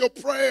may say your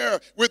prayer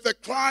with a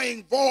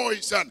crying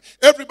voice and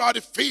everybody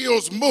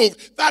feels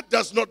moved. That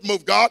does not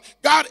move God.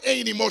 God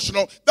ain't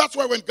emotional. That's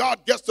why when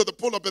God gets to the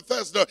pool of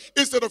Bethesda,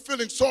 instead of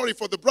feeling sorry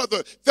for the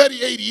brother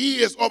 38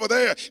 years over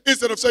there,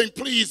 instead of saying,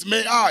 please,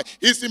 may I,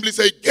 he simply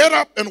say, get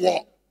up and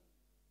walk.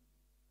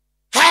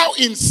 How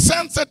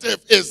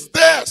insensitive is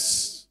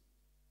this?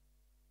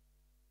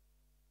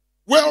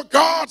 Well,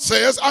 God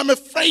says, I'm a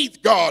faith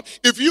God.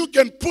 If you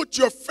can put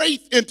your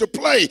faith into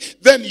play,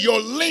 then your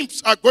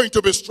limbs are going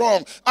to be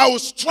strong. I will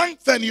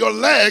strengthen your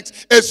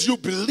legs as you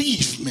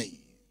believe me.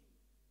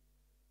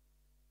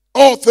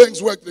 All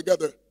things work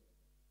together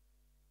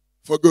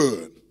for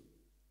good.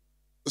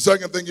 The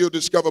second thing you'll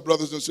discover,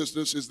 brothers and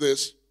sisters, is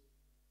this.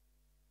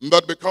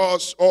 That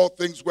because all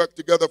things work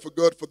together for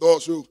good for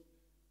those who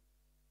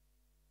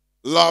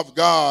love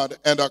God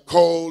and are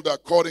called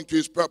according to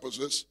his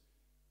purposes,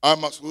 I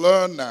must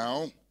learn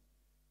now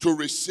to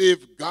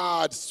receive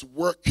God's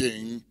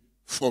working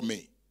for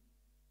me.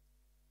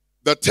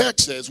 The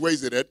text says, where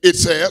is it at? It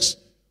says,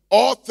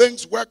 all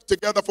things work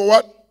together for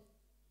what?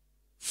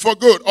 For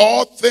good.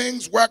 All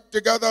things work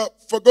together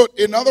for good.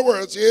 In other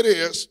words, here it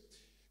is.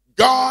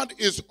 God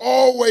is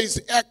always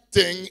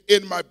acting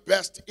in my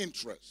best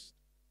interest.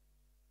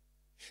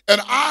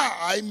 And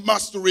I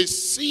must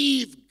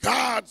receive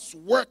God's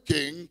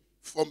working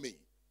for me.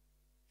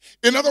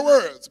 In other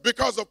words,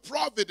 because of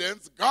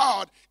providence,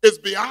 God is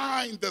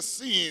behind the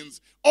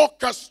scenes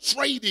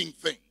orchestrating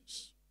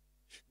things.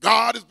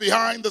 God is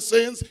behind the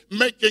scenes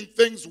making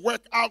things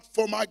work out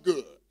for my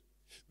good.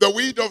 The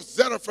widow of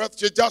Zarephath,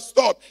 she just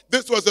thought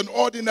this was an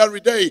ordinary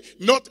day,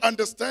 not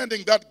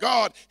understanding that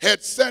God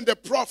had sent a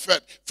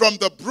prophet from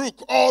the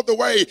brook all the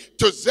way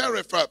to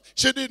Zarephath.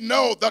 She didn't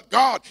know that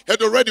God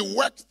had already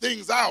worked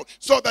things out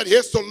so that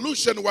his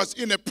solution was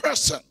in a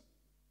person.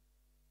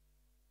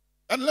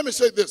 And let me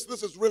say this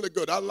is really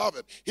good. I love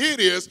it. Here it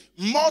is.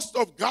 Most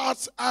of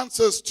God's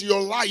answers to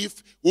your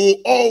life will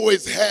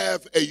always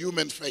have a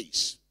human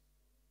face.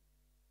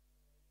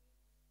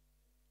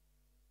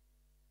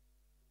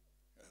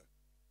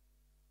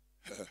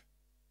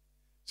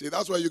 See,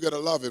 that's why you got to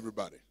love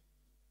everybody.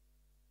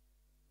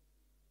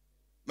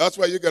 That's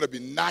why you got to be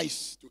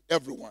nice to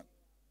everyone.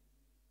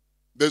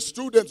 The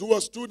students who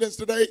are students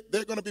today,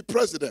 they're going to be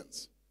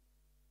presidents.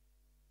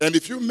 And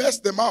if you mess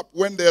them up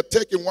when they're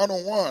taking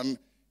one-on-one,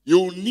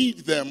 you'll need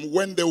them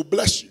when they'll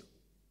bless you.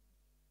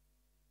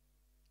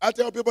 I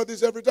tell people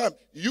this every time.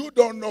 You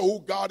don't know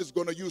who God is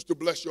going to use to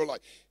bless your life.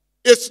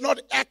 It's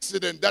not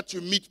accident that you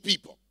meet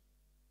people.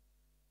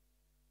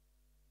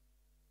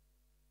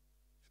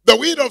 The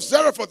widow of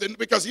Zarephath,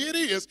 because here it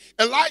is,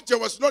 Elijah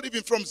was not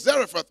even from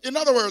Zarephath. In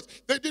other words,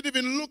 they didn't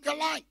even look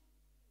alike.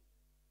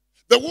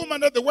 The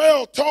woman at the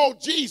well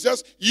told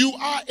Jesus, you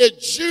are a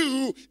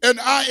Jew and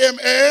I am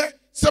a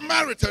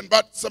Samaritan,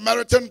 but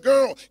Samaritan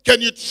girl,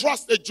 can you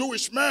trust a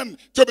Jewish man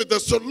to be the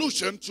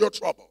solution to your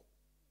trouble?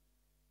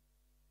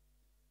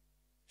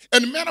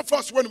 And many of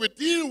us, when we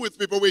deal with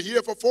people, we're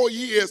here for 4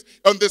 years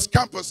on this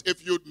campus.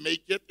 If you'd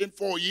make it in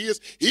 4 years,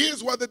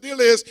 here's what the deal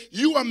is.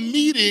 You are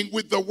meeting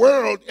with the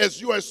world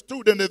as you are a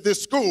student at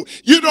this school.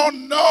 You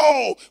don't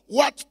know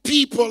what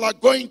people are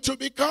going to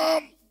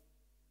become.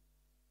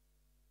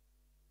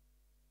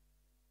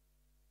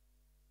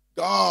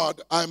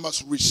 God, I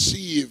must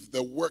receive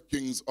the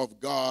workings of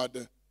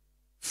God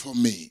for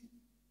me.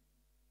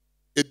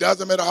 It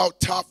doesn't matter how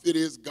tough it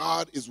is,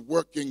 God is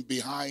working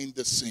behind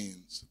the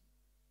scenes.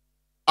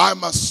 I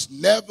must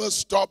never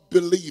stop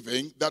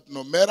believing that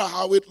no matter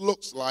how it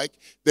looks like,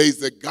 there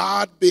is a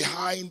God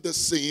behind the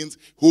scenes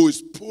who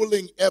is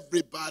pulling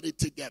everybody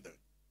together.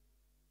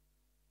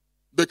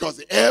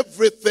 Because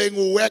everything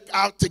will work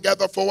out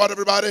together for what,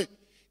 everybody?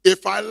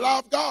 If I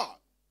love God.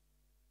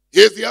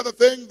 Here's the other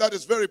thing that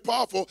is very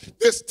powerful.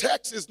 This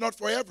text is not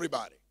for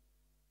everybody.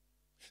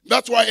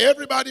 That's why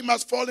everybody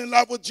must fall in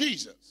love with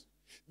Jesus.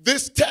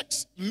 This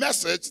text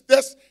message,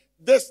 this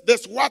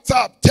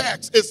WhatsApp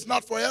text is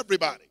not for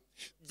everybody.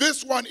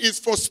 This one is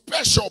for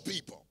special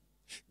people.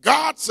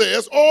 God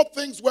says all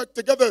things work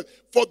together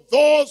for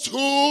those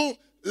who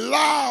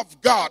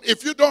love God.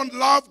 If you don't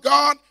love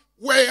God,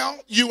 well,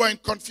 you are in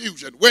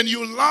confusion. When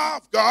you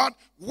love God,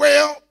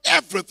 well,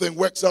 everything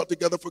works out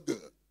together for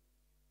good.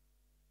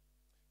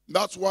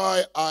 That's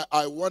why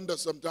I wonder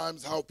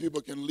sometimes how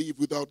people can live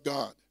without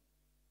God.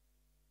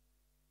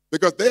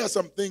 Because there are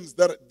some things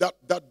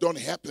that don't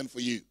happen for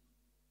you.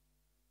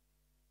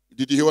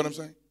 Did you hear what I'm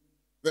saying?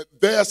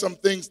 There are some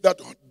things that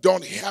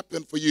don't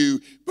happen for you,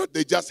 but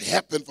they just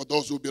happen for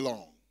those who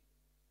belong.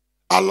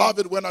 I love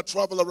it when I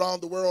travel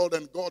around the world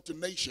and go to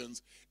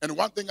nations. And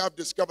one thing I've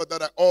discovered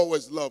that I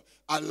always love,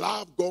 I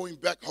love going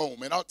back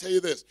home. And I'll tell you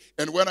this,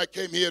 and when I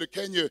came here to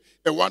Kenya,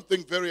 and one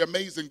thing very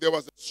amazing, there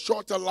was a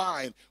shorter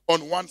line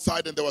on one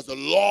side and there was a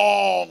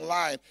long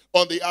line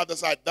on the other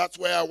side. That's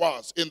where I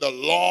was, in the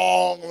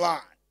long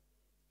line.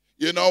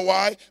 You know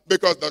why?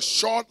 Because the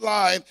short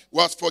line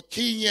was for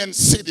Kenyan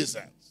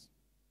citizens.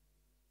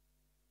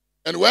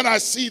 And when I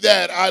see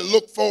that, I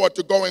look forward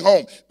to going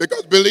home.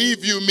 Because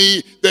believe you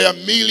me, there are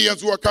millions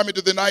who are coming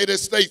to the United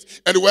States.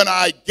 And when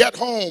I get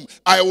home,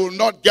 I will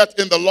not get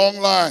in the long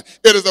line.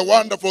 It is a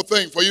wonderful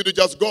thing for you to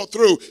just go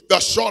through the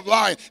short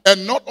line.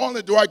 And not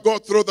only do I go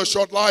through the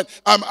short line,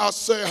 I'm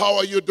asked, sir, how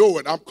are you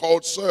doing? I'm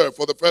called sir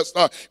for the first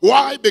time.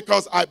 Why?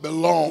 Because I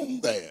belong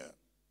there.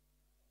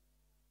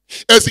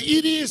 As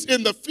it is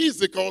in the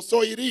physical,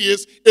 so it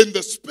is in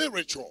the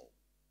spiritual.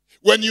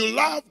 When you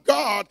love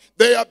God,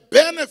 there are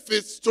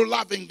benefits to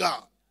loving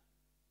God.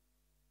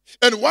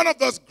 And one of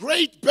those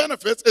great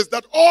benefits is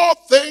that all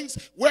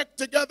things work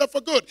together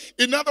for good.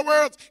 In other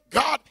words,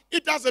 God,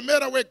 it doesn't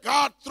matter where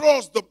God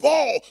throws the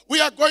ball,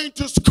 we are going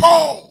to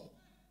score.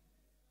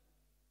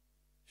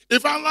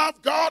 If I love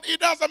God,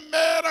 it doesn't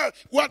matter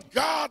what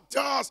God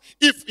does.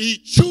 If he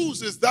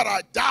chooses that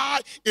I die,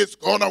 it's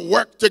going to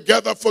work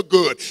together for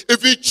good.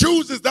 If he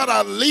chooses that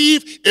I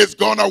leave, it's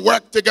going to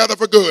work together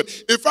for good.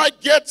 If I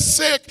get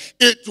sick,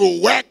 it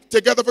will work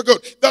together for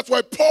good. That's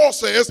why Paul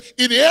says,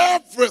 in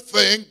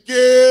everything,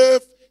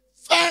 give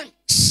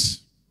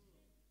thanks.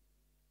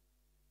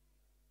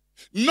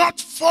 Not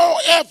for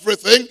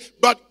everything,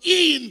 but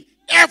in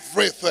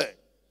everything.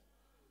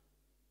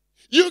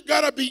 You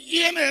got to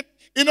be in it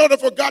in order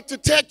for God to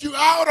take you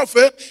out of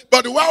it.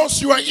 But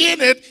whilst you are in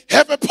it,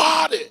 have a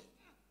party.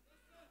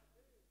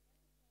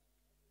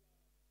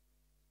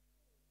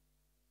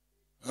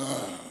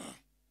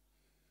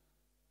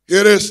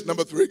 Here it is,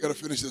 number 3. Got to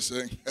finish this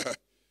thing.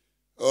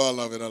 Oh, I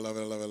love it, I love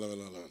it, I love it, I love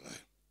it, I love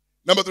it.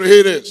 Number 3, here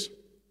it is.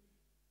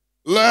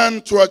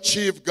 Learn to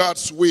achieve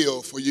God's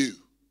will for you.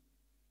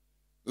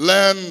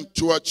 Learn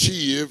to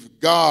achieve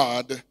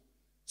God's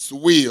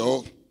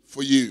will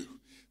for you.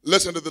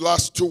 Listen to the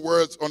last 2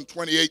 words on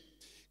 28.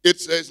 It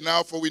says,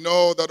 now for we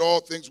know that all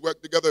things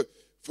work together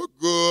for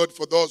good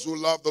for those who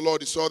love the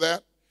Lord. You saw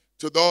that?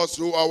 To those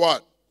who are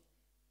what?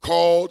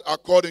 Called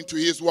according to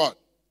his what?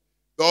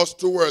 Those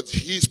 2 words,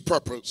 his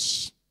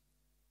purpose.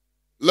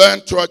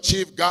 Learn to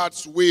achieve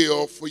God's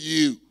will for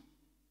you.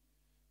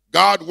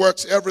 God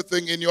works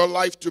everything in your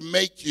life to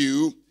make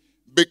you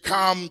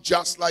become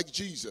just like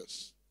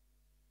Jesus.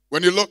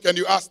 When you look and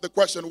you ask the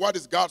question, what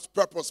is God's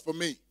purpose for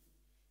me?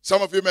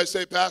 Some of you may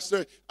say,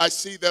 Pastor, I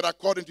see that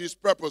according to his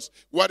purpose.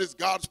 What is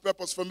God's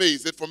purpose for me?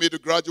 Is it for me to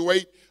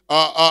graduate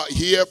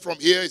from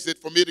here? Is it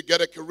for me to get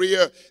a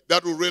career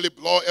that will really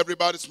blow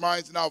everybody's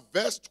minds? Now,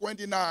 verse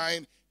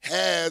 29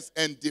 has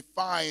and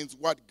defines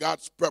what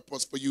God's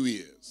purpose for you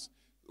is.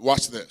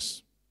 Watch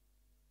this.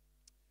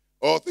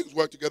 All things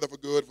work together for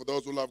good for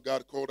those who love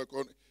God, called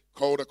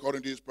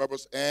according to his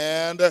purpose.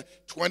 And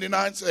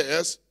 29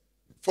 says,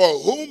 for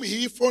whom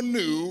he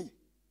foreknew,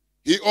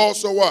 he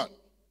also what?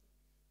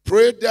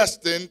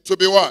 Predestined to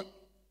be what?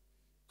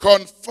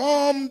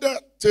 Conformed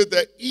to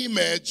the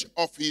image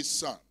of his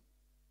son.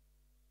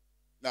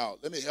 Now,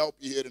 let me help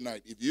you here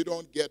tonight. If you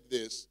don't get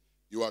this,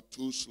 you are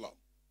too slow.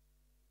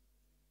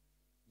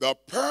 The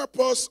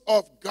purpose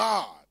of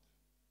God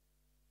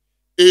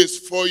is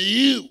for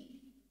you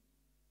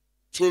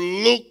to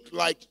look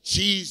like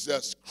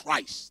Jesus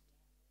Christ.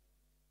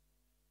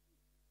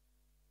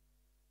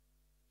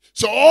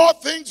 So all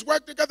things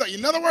work together.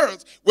 In other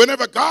words,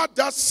 whenever God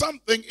does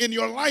something in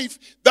your life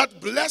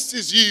that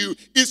blesses you,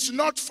 it's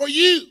not for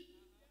you.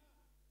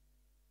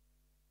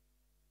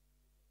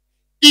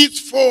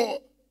 It's for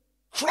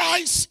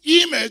Christ's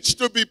image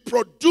to be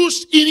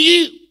produced in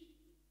you.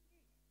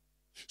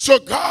 So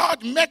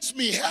God makes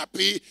me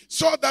happy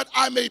so that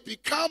I may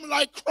become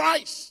like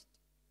Christ.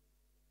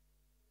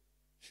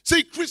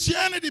 See,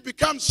 Christianity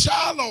becomes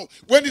shallow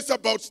when it's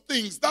about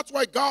things. That's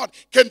why God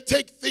can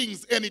take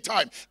things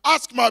anytime.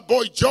 Ask my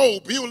boy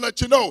Job. He will let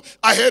you know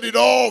I had it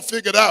all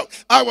figured out.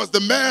 I was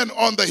the man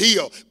on the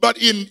hill. But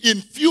in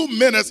few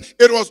minutes,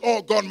 it was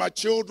all gone. My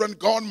children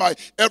gone, my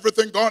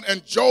everything gone.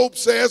 And Job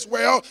says,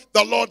 well,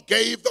 the Lord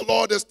gave, the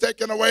Lord has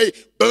taken away.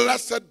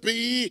 Blessed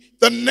be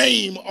the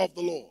name of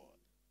the Lord.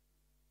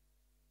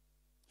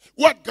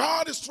 What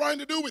God is trying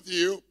to do with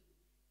you,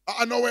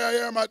 I know where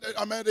I am.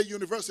 I'm at a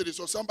university,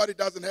 so somebody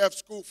doesn't have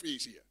school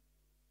fees here.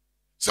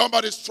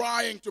 Somebody's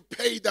trying to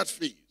pay that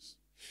fees.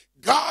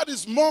 God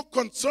is more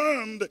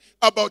concerned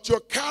about your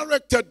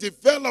character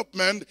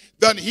development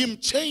than him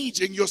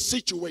changing your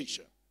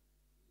situation.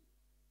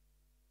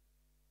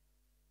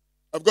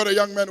 I've got a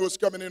young man who's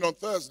coming in on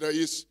Thursday.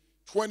 He's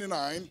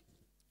 29,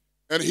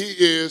 and he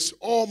is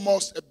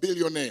almost a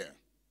billionaire.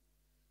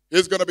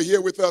 He's going to be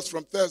here with us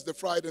from Thursday,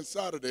 Friday, and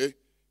Saturday.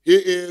 He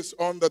is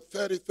on the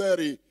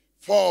 30-30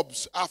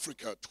 Forbes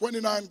Africa,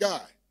 29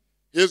 guy.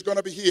 He's going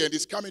to be here, and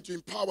he's coming to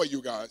empower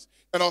you guys.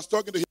 And I was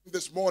talking to him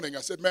this morning. I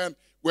said, man,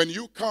 when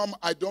you come,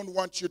 I don't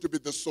want you to be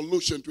the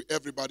solution to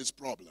everybody's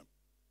problem.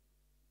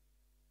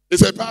 He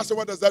said, Pastor,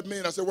 what does that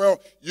mean? I said, well,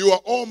 you are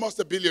almost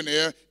a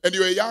billionaire, and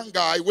you're a young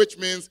guy, which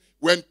means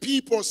when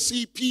people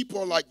see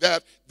people like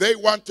that, they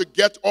want to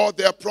get all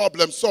their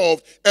problems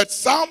solved. At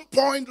some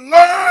point,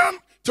 learn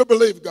to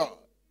believe God.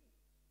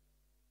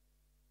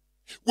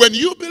 When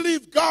you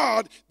believe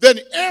God, then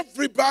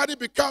everybody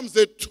becomes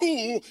a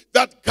tool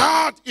that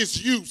God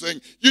is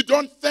using. You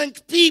don't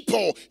thank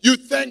people, you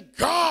thank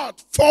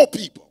God for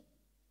people.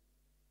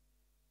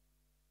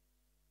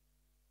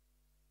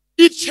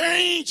 It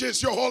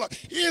changes your whole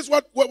life. Here's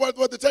what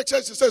the text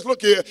says. It says,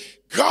 look here,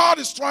 God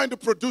is trying to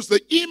produce the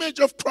image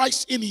of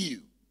Christ in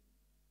you.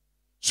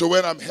 So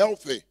when I'm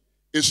healthy,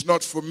 it's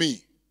not for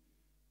me,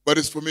 but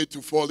it's for me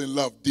to fall in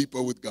love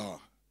deeper with God.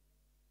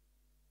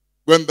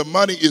 When the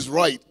money is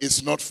right,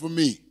 it's not for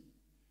me.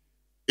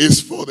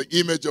 It's for the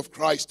image of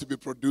Christ to be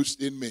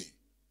produced in me.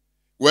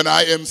 When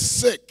I am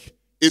sick,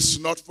 it's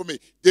not for me.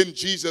 Didn't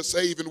Jesus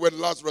say, even when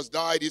Lazarus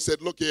died, he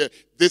said, look here,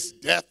 this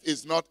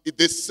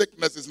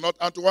sickness is not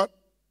unto what?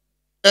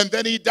 And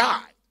then he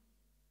died.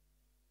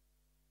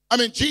 I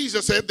mean,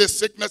 Jesus said this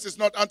sickness is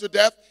not unto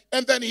death,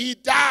 and then he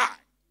died.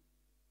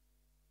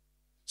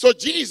 So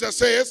Jesus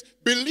says,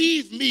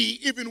 believe me,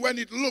 even when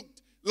it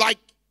looked like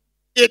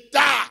it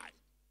died.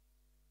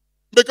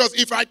 Because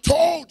if I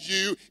told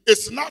you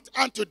it's not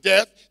unto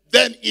death,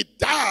 then it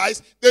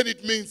dies, then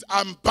it means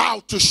I'm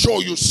about to show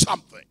you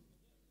something.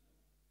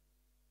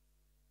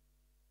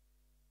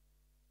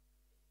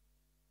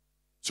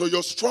 So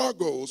your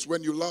struggles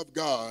when you love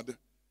God,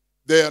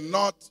 they are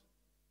not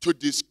to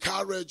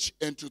discourage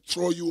and to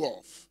throw you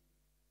off.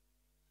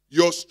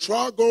 Your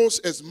struggles,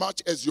 as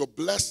much as your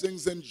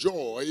blessings and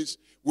joys,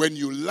 when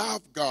you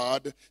love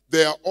God,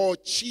 they are all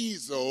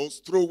chisels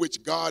through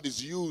which God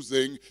is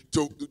using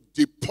to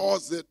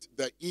deposit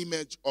the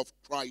image of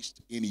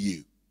Christ in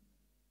you.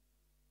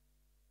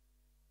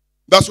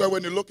 That's why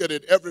when you look at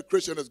it, every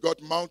Christian has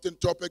got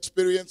mountaintop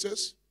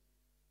experiences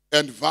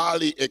and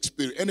valley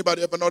experience.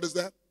 Anybody ever notice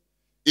that?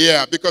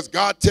 Yeah, because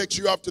God takes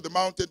you up to the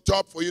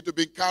mountaintop for you to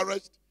be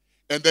encouraged,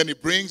 and then he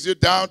brings you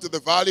down to the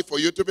valley for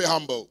you to be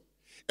humbled.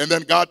 And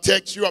then God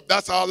takes you up.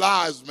 That's our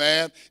lives,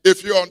 man.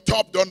 If you're on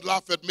top, don't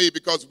laugh at me,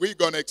 because we're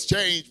going to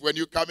exchange. When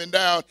you're coming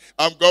down,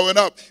 I'm going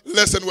up.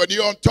 Listen, when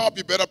you're on top,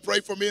 you better pray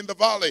for me in the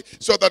valley,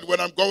 so that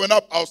when I'm going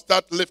up, I'll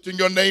start lifting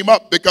your name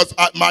up, because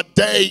my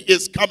day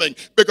is coming.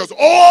 Because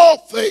all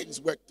things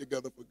work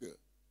together for good.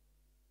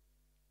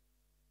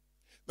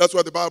 That's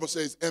what the Bible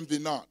says, envy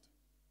not.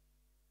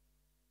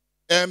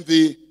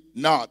 Envy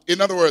not. In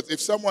other words,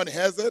 if someone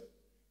has it,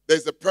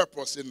 there's a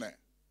purpose in there.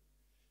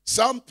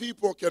 Some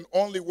people can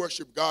only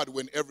worship God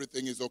when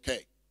everything is okay.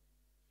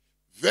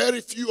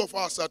 Very few of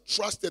us are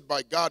trusted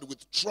by God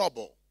with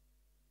trouble.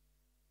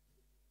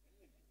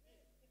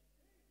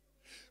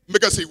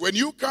 Because see, when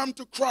you come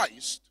to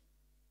Christ,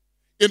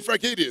 in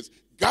fact it is,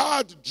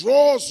 God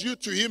draws you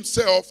to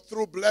himself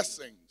through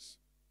blessings.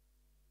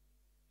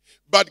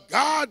 But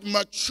God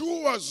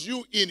matures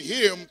you in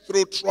him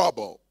through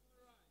trouble.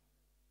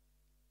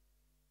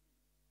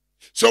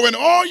 So when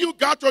all you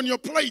got on your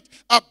plate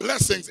are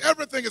blessings,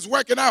 everything is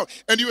working out,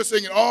 and you were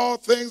singing, all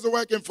things are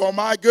working for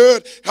my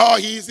good, how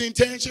he's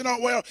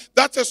intentional. Well,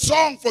 that's a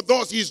song for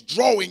those he's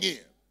drawing in.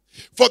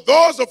 For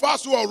those of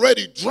us who are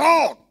already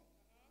drawn,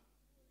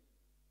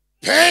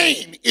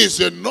 pain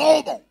is a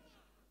normal.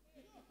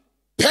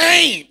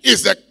 Pain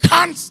is a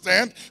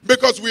constant,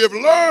 because we have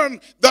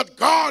learned that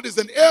God is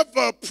an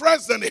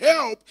ever-present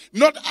help,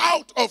 not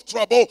out of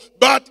trouble,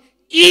 but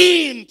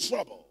in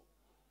trouble.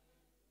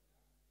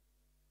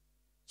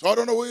 So I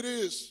don't know who it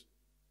is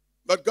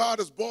that God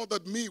has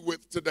bothered me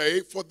with today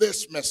for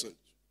this message.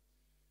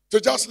 To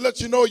just let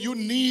you know you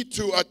need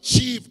to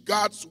achieve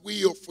God's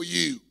will for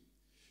you.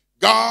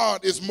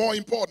 God is more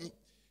important.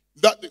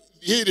 That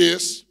it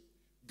is.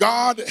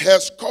 God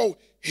has called.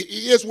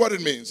 Here's what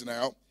it means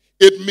now.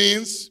 It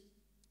means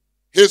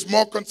He's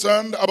more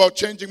concerned about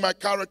changing my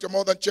character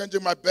more than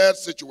changing my bad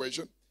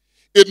situation.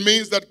 It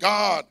means that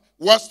God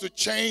wants to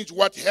change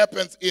what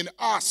happens in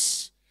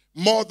us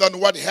more than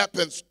what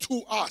happens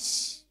to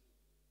us.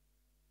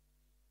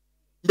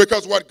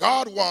 Because what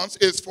God wants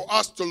is for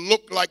us to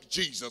look like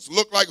Jesus.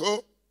 Look like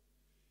who?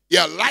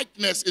 Yeah,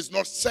 likeness is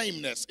not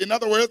sameness. In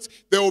other words,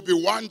 there will be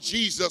one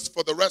Jesus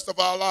for the rest of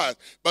our lives.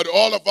 But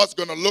all of us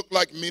going to look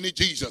like mini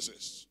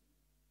Jesuses.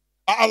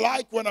 I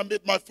like when I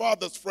meet my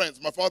father's friends.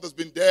 My father's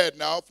been dead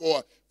now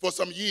for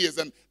some years.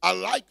 And I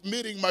like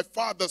meeting my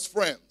father's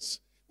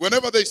friends.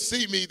 Whenever they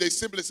see me, they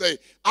simply say,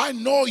 I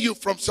know you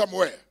from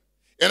somewhere.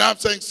 And I'm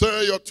saying,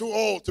 sir, you're too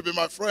old to be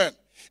my friend.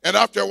 And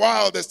after a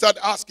while, they start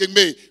asking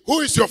me,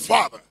 who is your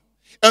father?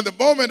 And the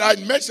moment I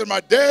mention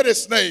my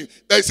daddy's name,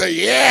 they say,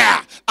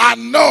 yeah, I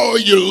know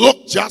you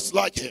look just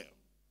like him.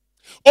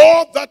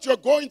 All that you're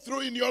going through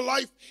in your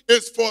life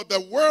is for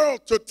the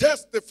world to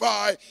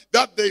testify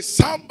that there's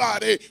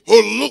somebody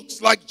who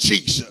looks like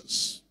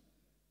Jesus.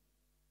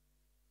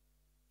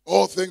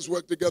 All things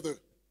work together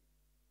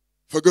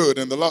for good.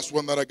 And the last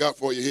one that I got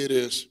for you, here it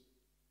is.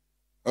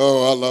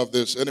 Oh, I love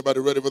this. Anybody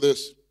ready for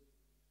this?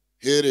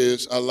 Here it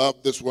is. I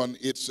love this one.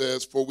 It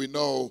says, for we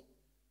know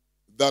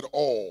that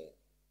all.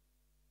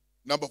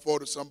 Number 4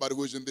 to somebody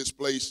who is in this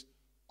place,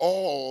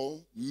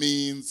 all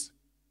means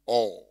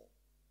all.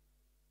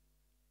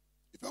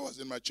 If I was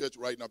in my church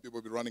right now, people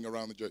would be running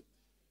around the church.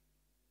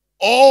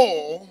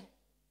 All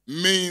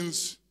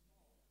means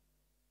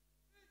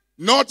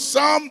not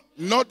some,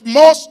 not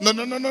most.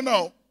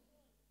 No.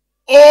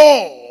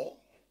 All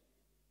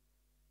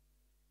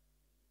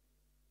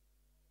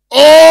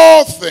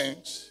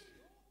things.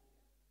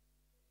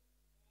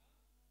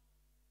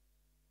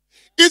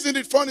 Isn't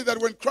it funny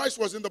that when Christ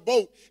was in the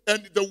boat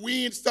and the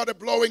wind started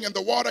blowing and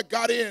the water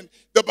got in,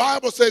 the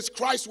Bible says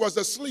Christ was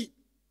asleep.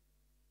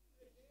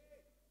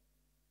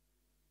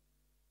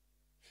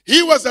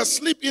 He was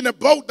asleep in a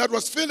boat that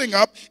was filling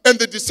up, and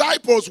the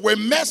disciples were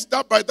messed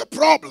up by the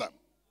problem.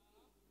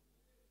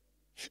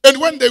 And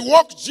when they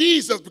walked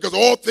Jesus, because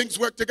all things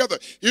work together,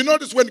 you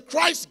notice when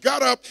Christ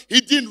got up,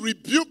 he didn't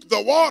rebuke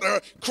the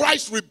water,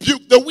 Christ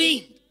rebuked the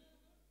wind.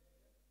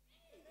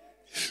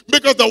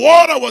 Because the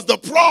water was the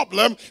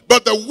problem,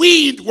 but the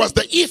wind was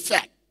the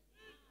effect.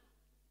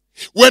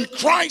 When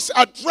Christ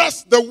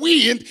addressed the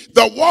wind,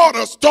 the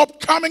water stopped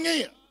coming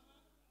in.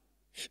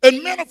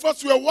 And many of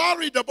us were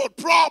worried about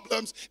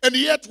problems, and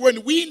yet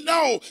when we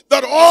know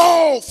that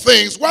all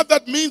things, what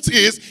that means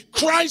is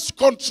Christ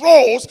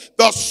controls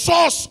the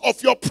source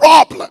of your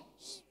problems.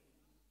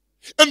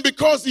 And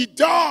because he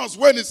does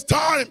when it's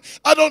time,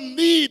 I don't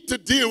need to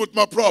deal with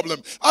my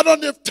problem. I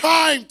don't have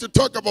time to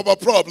talk about my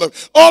problem.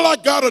 All I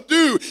got to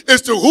do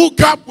is to hook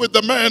up with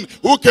the man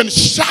who can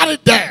shut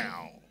it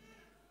down.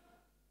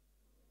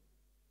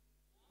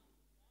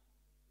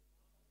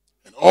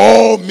 And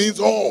all means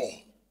all.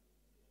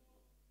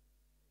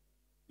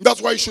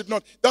 That's why you should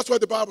not. That's why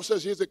the Bible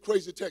says, here's a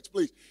crazy text,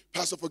 please.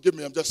 Pastor, forgive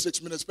me, I'm just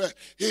 6 minutes past.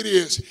 Here it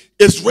is.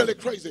 It's really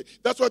crazy.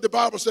 That's why the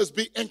Bible says,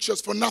 be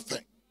anxious for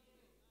nothing.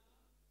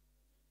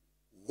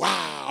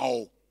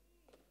 Wow.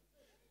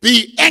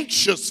 Be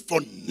anxious for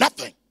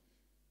nothing,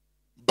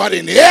 but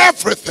in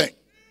everything,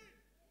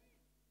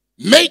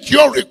 make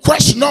your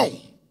request known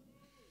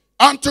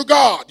unto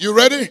God. You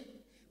ready?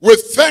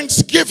 With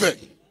thanksgiving.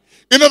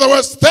 In other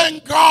words,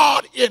 thank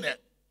God in it.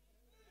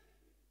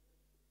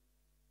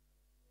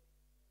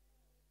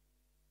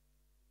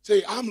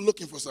 Say, I'm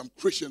looking for some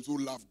Christians who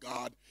love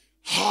God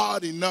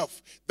hard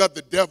enough that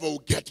the devil will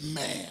get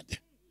mad.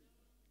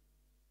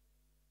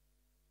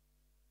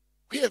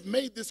 We have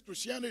made this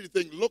Christianity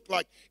thing look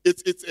like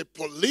it's a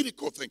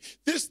political thing.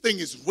 This thing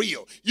is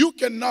real. You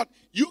cannot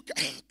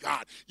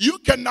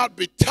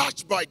be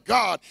touched by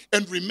God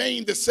and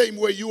remain the same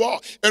way you are.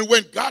 And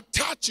when God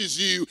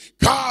touches you,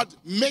 God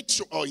makes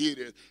sure, oh, here it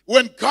is.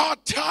 When God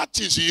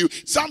touches you,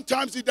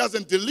 sometimes he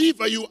doesn't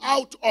deliver you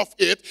out of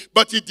it,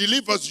 but he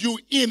delivers you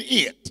in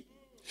it.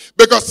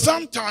 Because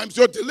sometimes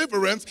your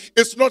deliverance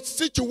is not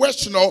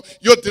situational.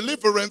 Your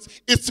deliverance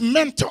is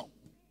mental.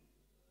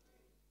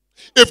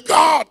 If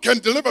God can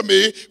deliver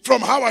me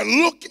from how I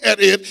look at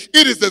it,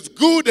 it is as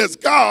good as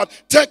God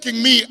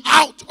taking me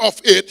out of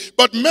it.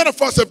 But many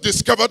of us have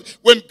discovered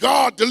when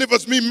God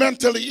delivers me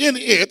mentally in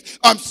it,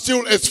 I'm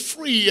still as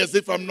free as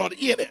if I'm not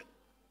in it.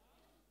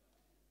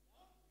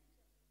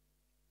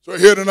 So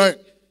here tonight,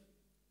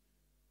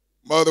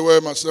 by the way,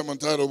 my sermon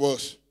title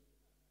was,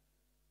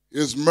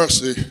 His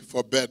Mercy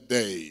for Bad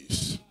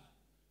Days.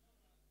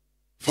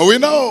 For we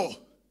know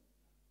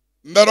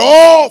that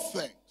all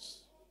things,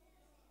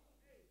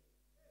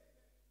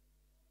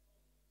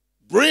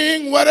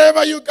 bring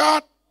whatever you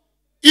got,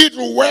 it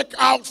will work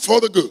out for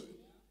the good.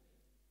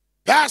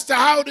 Pastor,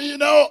 how do you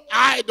know?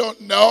 I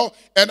don't know.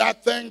 And I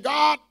thank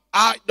God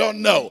I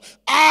don't know.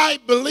 I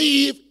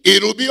believe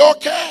it'll be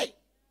okay.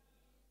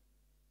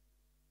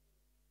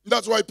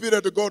 That's why Peter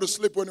had to go to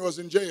sleep when he was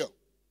in jail.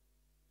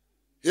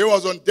 He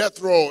was on death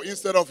row.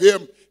 Instead of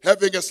him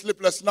having a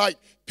sleepless night,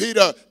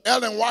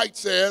 Ellen White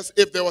says,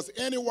 if there was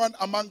anyone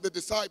among the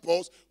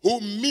disciples who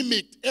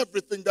mimicked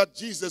everything that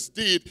Jesus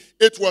did,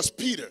 it was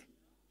Peter.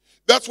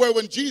 That's why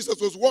when Jesus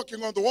was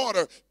walking on the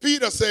water,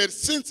 Peter said,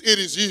 since it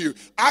is you,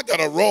 I got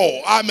to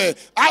roll. I mean,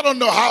 I don't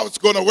know how it's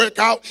going to work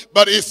out,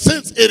 but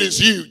since it is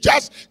you,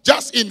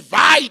 just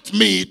invite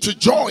me to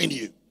join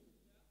you.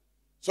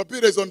 So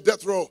Peter is on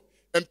death row,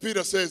 and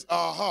Peter says,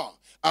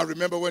 I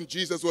remember when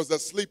Jesus was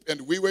asleep and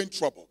we were in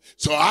trouble.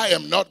 So I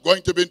am not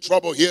going to be in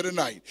trouble here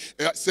tonight.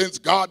 Since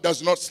God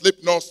does not sleep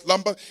nor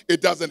slumber,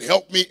 it doesn't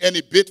help me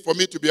any bit for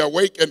me to be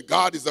awake, and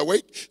God is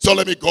awake. So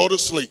let me go to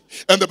sleep.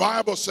 And the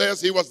Bible says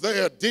he was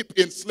there deep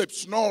in sleep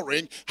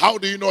snoring. How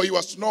do you know he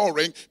was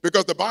snoring?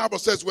 Because the Bible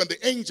says when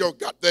the angel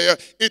got there,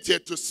 it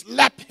had to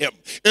slap him.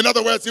 In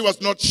other words, he was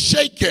not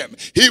shaken.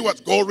 He was,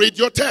 go read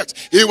your text.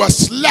 He was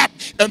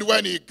slapped. And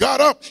when he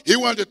got up, he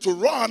wanted to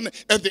run,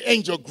 and the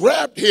angel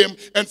grabbed him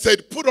and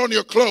said, put on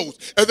your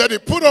clothes. And then he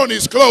put on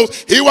his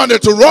clothes. He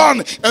wanted to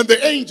run, and the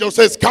angel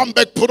says, come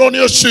back, put on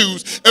your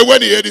shoes. And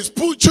when he had his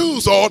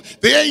shoes on,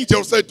 the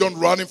angel said, don't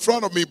run in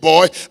front of me,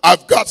 boy.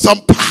 I've got some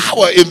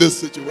power in this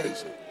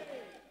situation.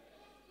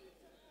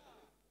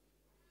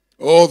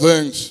 All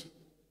things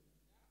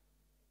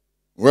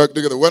work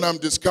together. When I'm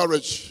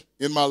discouraged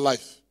in my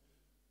life,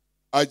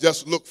 I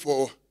just look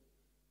for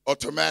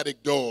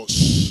automatic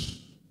doors.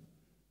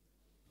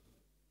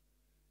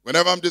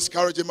 Whenever I'm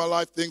discouraged in my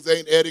life, things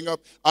ain't adding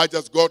up, I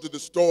just go to the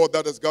store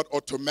that has got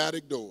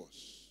automatic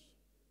doors.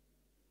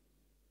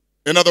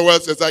 In other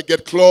words, as I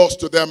get close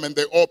to them and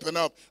they open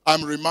up,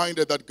 I'm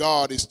reminded that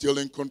God is still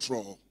in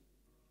control.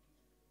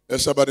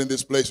 There's somebody in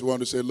this place who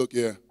want to say, look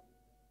here,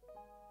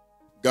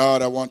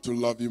 God, I want to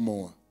love you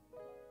more.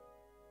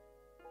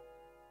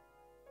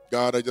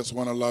 God, I just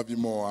want to love you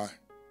more.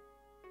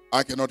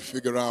 I cannot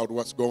figure out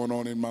what's going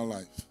on in my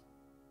life.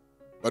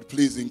 But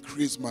please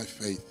increase my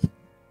faith,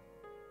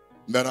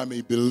 that I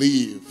may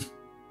believe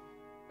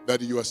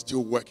that you are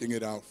still working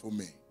it out for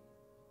me.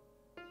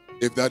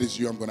 If that is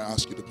you, I'm going to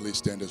ask you to please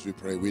stand as we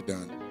pray. We're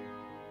done.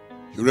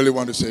 You really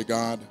want to say,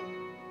 God,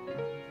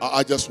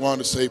 I just want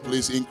to say,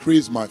 please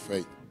increase my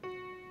faith.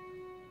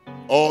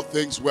 All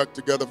things work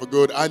together for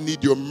good. I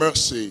need your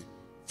mercy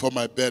for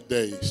my bad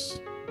days.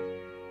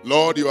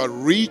 Lord, you are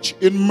rich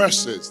in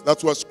mercies.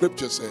 That's what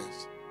Scripture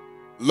says.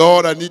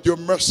 Lord, I need your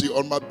mercy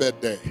on my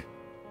bad day.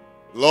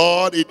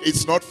 Lord,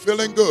 it's not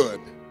feeling good.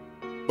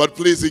 But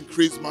please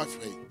increase my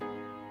faith,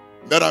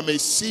 that I may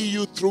see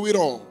you through it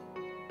all,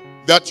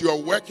 that you are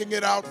working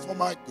it out for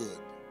my good.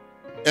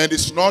 And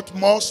it's not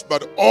most,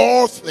 but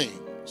all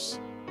things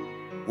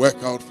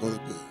work out for the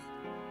good.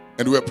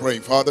 And we're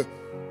praying, Father,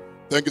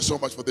 thank you so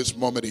much for this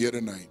moment here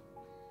tonight.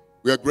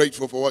 We are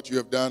grateful for what you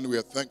have done. We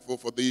are thankful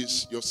for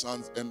these, your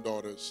sons and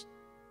daughters.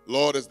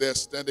 Lord, as they're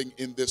standing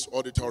in this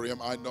auditorium,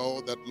 I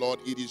know that, Lord,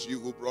 it is you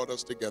who brought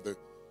us together.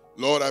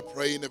 Lord, I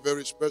pray in a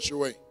very special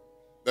way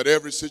that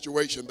every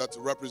situation that's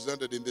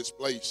represented in this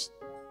place,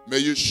 may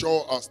you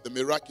show us the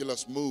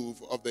miraculous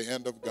move of the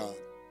hand of God.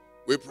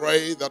 We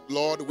pray that,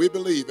 Lord, we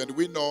believe and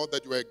we know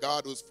that you are a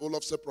God who's full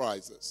of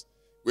surprises.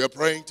 We are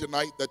praying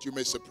tonight that you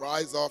may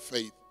surprise our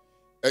faith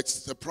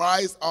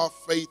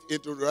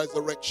into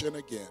resurrection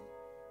again.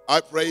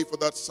 I pray for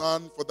that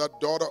son, for that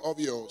daughter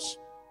of yours,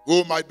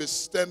 who might be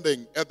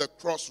standing at the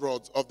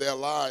crossroads of their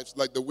lives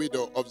like the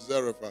widow of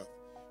Zarephath,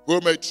 who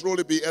may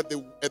truly be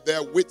at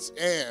their wits'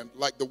 end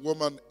like the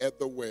woman at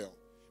the well,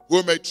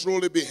 who may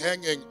truly be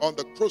hanging on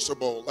the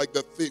crucible like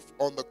the thief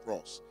on the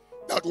cross.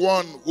 That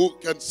one who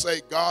can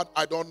say, God,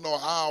 I don't know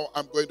how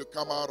I'm going to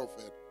come out of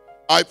it.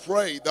 I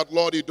pray that,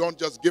 Lord, you don't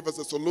just give us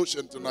a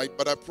solution tonight,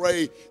 but I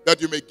pray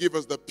that you may give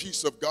us the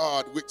peace of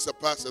God which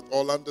surpasseth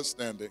all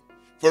understanding.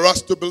 For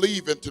us to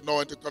believe and to know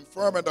and to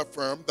confirm and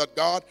affirm that,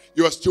 God,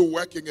 you are still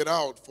working it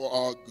out for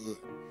our good.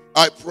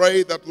 I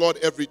pray that, Lord,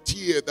 every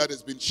tear that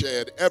has been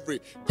shed,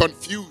 every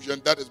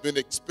confusion that has been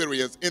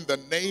experienced, in the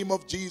name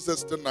of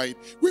Jesus tonight,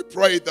 we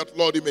pray that,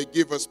 Lord, you may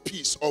give us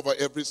peace over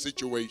every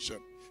situation.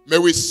 May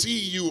we see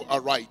you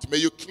aright. May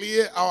you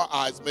clear our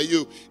eyes. May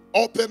you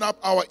open up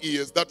our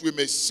ears that we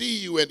may see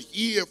you and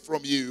hear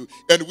from you.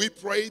 And we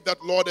pray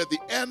that, Lord, at the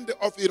end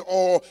of it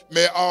all,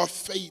 may our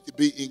faith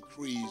be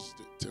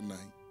increased tonight.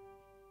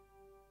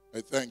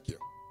 I thank you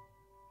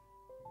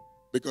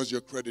because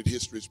your credit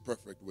history is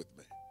perfect with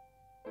me.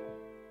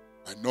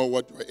 I know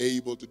what you are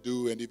able to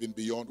do and even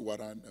beyond what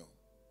I know.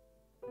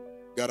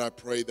 God, I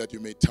pray that you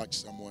may touch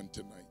someone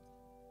tonight.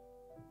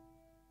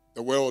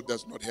 The world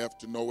does not have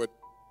to know it.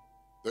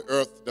 The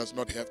earth does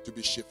not have to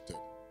be shifted.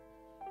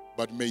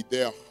 But may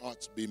their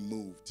hearts be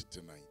moved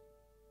tonight.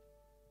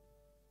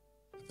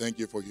 Thank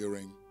you for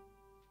hearing.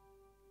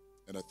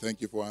 And I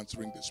thank you for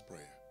answering this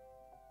prayer.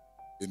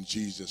 In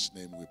Jesus'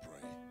 name we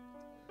pray.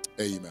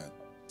 Amen.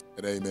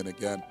 And amen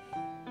again.